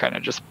it, it's kind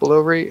of just below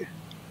rate.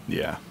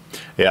 Yeah.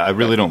 Yeah, I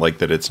really don't like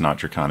that it's not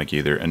Draconic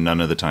either, and none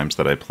of the times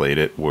that I played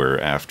it were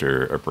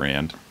after a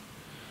brand.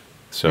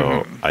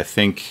 So I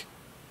think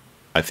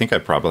I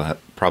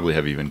probably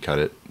have even cut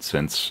it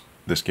since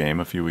this game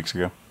a few weeks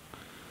ago.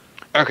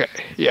 Okay,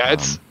 yeah,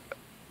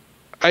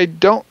 I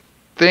don't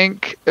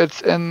think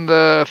it's in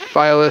the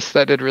file list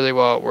that did really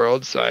well at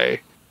Worlds,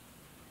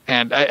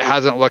 and it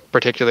hasn't looked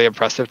particularly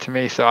impressive to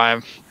me, so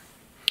I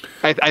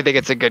think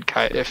it's a good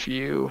cut if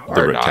you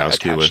are not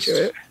attached to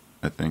it.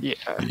 I think.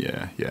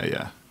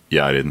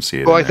 Yeah, I didn't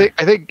see it. Well, I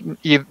think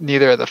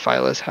neither of the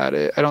file lists had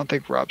it. I don't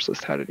think Rob's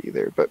list had it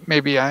either, but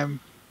maybe let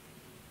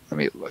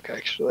me look,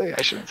 actually.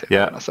 I shouldn't say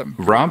that.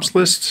 Rob's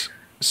list,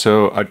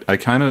 so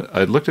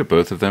I looked at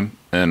both of them,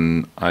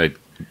 and I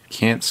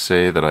can't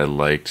say that I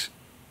liked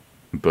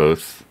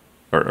both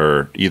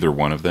or either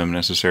one of them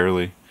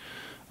necessarily.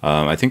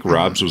 I think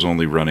Rob's was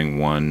only running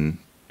one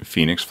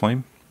Phoenix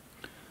Flame.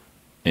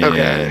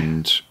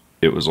 And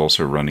it was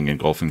also running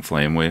Engulfing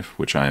Flame Wave,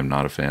 which I am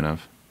not a fan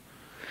of.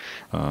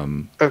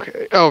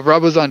 Okay. Oh,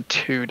 Rob was on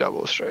 2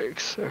 double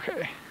strikes.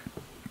 Okay.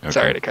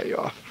 Sorry to cut you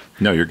off.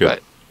 No, you're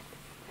good.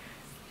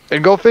 But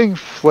Engulfing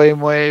Flame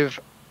Wave,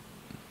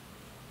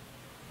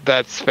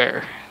 that's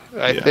fair.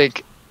 I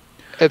think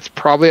it's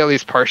probably at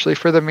least partially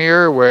for the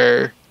mirror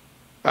where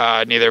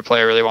neither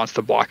player really wants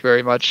to block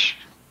very much.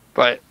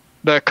 But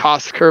the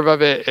cost curve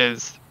of it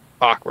is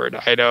awkward.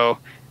 I know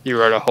you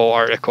wrote a whole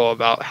article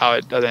about how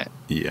it doesn't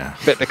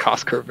fit the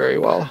cost curve very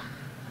well.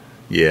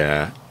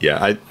 Yeah.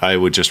 I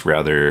would just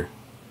rather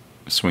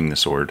swing the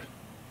sword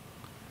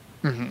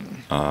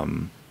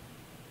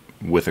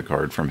with a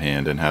card from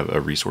hand and have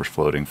a resource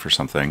floating for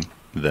something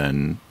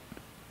than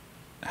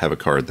have a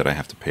card that I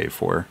have to pay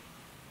for.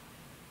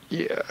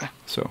 Yeah.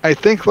 So I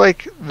think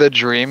like the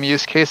dream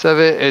use case of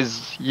it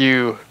is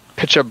you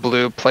pitch a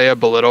blue, play a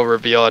belittle,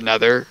 reveal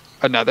another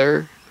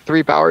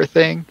 3-power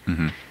thing.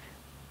 Mm-hmm.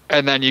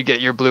 And then you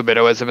get your blue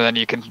Minnowism, and then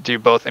you can do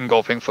both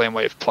Engulfing Flame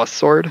Wave plus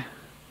sword.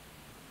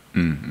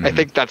 Mm-hmm. I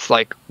think that's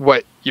like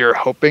what you're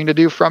hoping to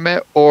do from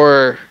it.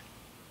 Or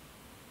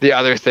the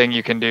other thing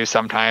you can do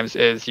sometimes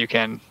is you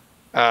can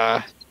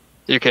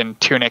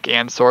tunic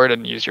and sword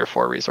and use your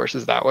 4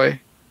 resources that way.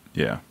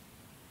 Yeah.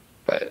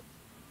 But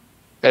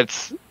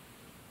it's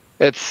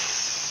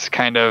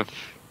kind of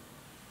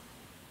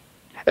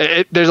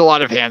there's a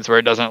lot of hands where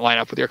it doesn't line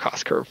up with your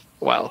cost curve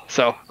well.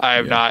 So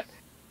I'm not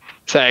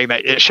saying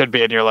that it should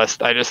be in your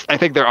list. I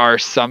think there are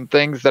some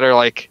things that are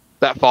like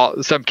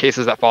some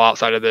cases that fall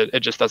outside of it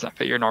just doesn't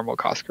fit your normal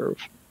cost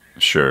curve.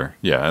 Sure.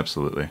 Yeah,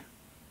 absolutely.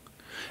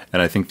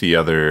 And I think the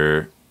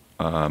other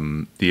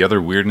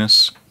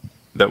weirdness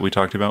that we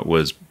talked about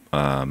was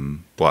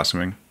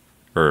Blossoming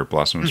or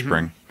Blossom of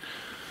Spring.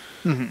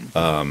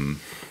 Mm-hmm.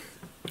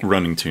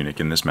 Running Tunic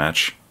in this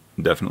match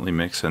definitely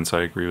makes sense.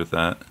 I agree with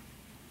that.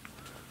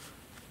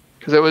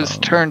 Because it was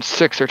turn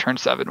 6 or turn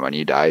 7 when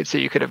you died, so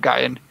you could have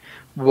gotten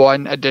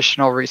 1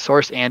 additional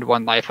resource and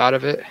 1 life out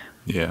of it.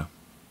 Yeah.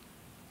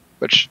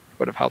 Which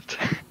would have helped.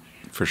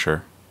 For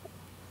sure.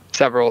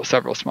 Several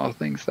small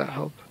things that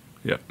help.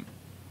 Yep.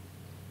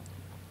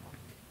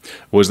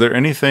 Was there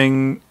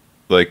anything,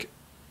 like,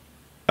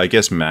 I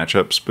guess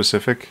matchup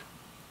specific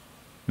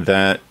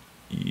that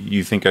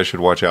you think I should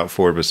watch out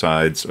for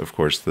besides, of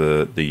course,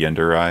 the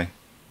Yenderai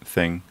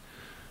thing?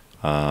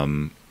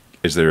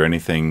 Is there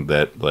anything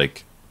that,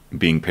 like,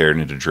 being paired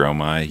into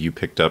Dromai you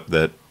picked up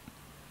that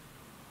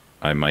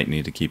I might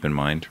need to keep in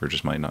mind or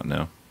just might not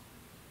know?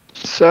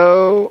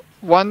 So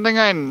one thing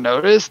I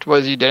noticed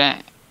was you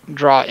didn't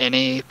draw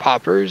any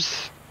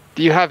poppers.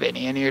 Do you have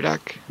any in your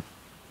deck?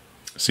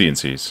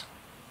 CNCs.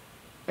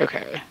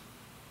 Okay.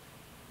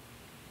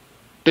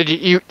 Did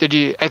you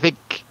I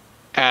think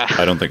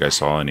I don't think I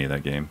saw any of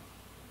that game.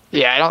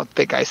 Yeah, I don't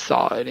think I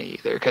saw any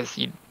either because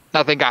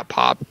nothing got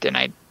popped, and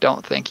I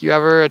don't think you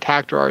ever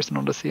attacked or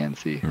arsenal to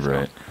CNC. So.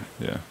 Right.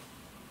 Yeah.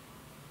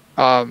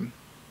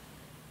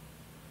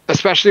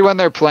 Especially when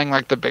they're playing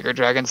like the bigger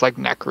dragons like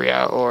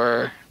Necria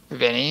or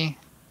Vinny.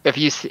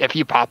 If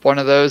you pop one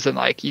of those and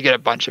like you get a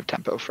bunch of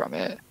tempo from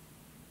it.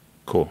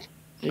 Cool.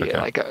 You get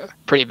like a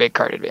pretty big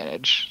card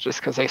advantage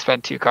just because they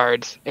spend 2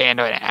 cards and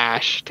an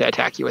Ash to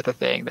attack you with a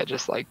thing that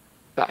just like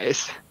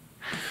dies.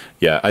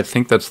 Yeah, I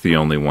think that's the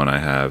only one I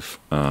have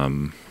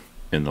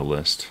in the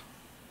list.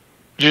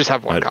 You just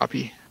have 1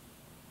 copy.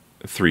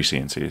 3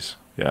 CNCs.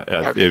 Yeah,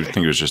 Okay. I think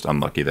it was just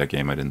unlucky that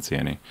game. I didn't see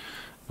any.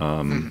 I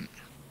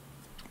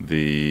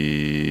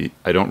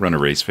don't run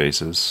Erase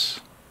Faces.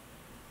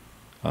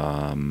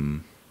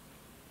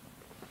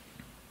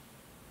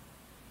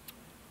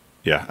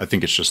 Yeah, I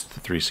think it's just the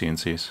 3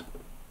 CNCs.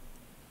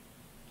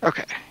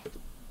 Okay.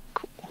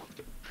 Cool.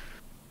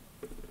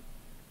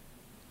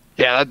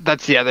 Yeah,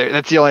 that's the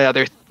only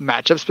other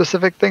matchup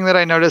specific thing that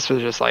I noticed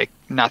was just like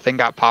nothing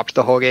got popped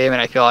the whole game, and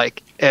I feel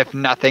like if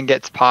nothing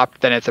gets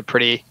popped, then it's a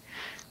pretty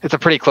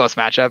close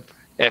matchup.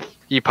 If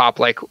you pop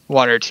like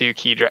 1 or 2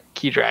 key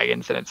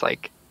dragons, then it's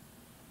like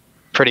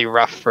pretty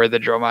rough for the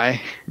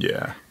Dromai.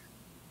 Yeah.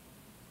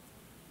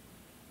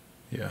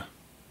 Yeah.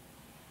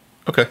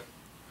 Okay.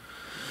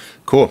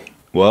 Cool.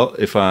 Well,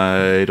 if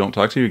I don't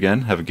talk to you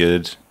again, have a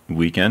good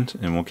weekend,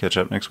 and we'll catch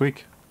up next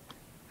week.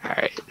 All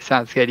right.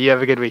 Sounds good. You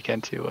have a good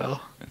weekend too,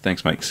 Will.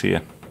 Thanks, Mike. See ya.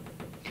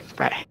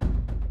 Bye.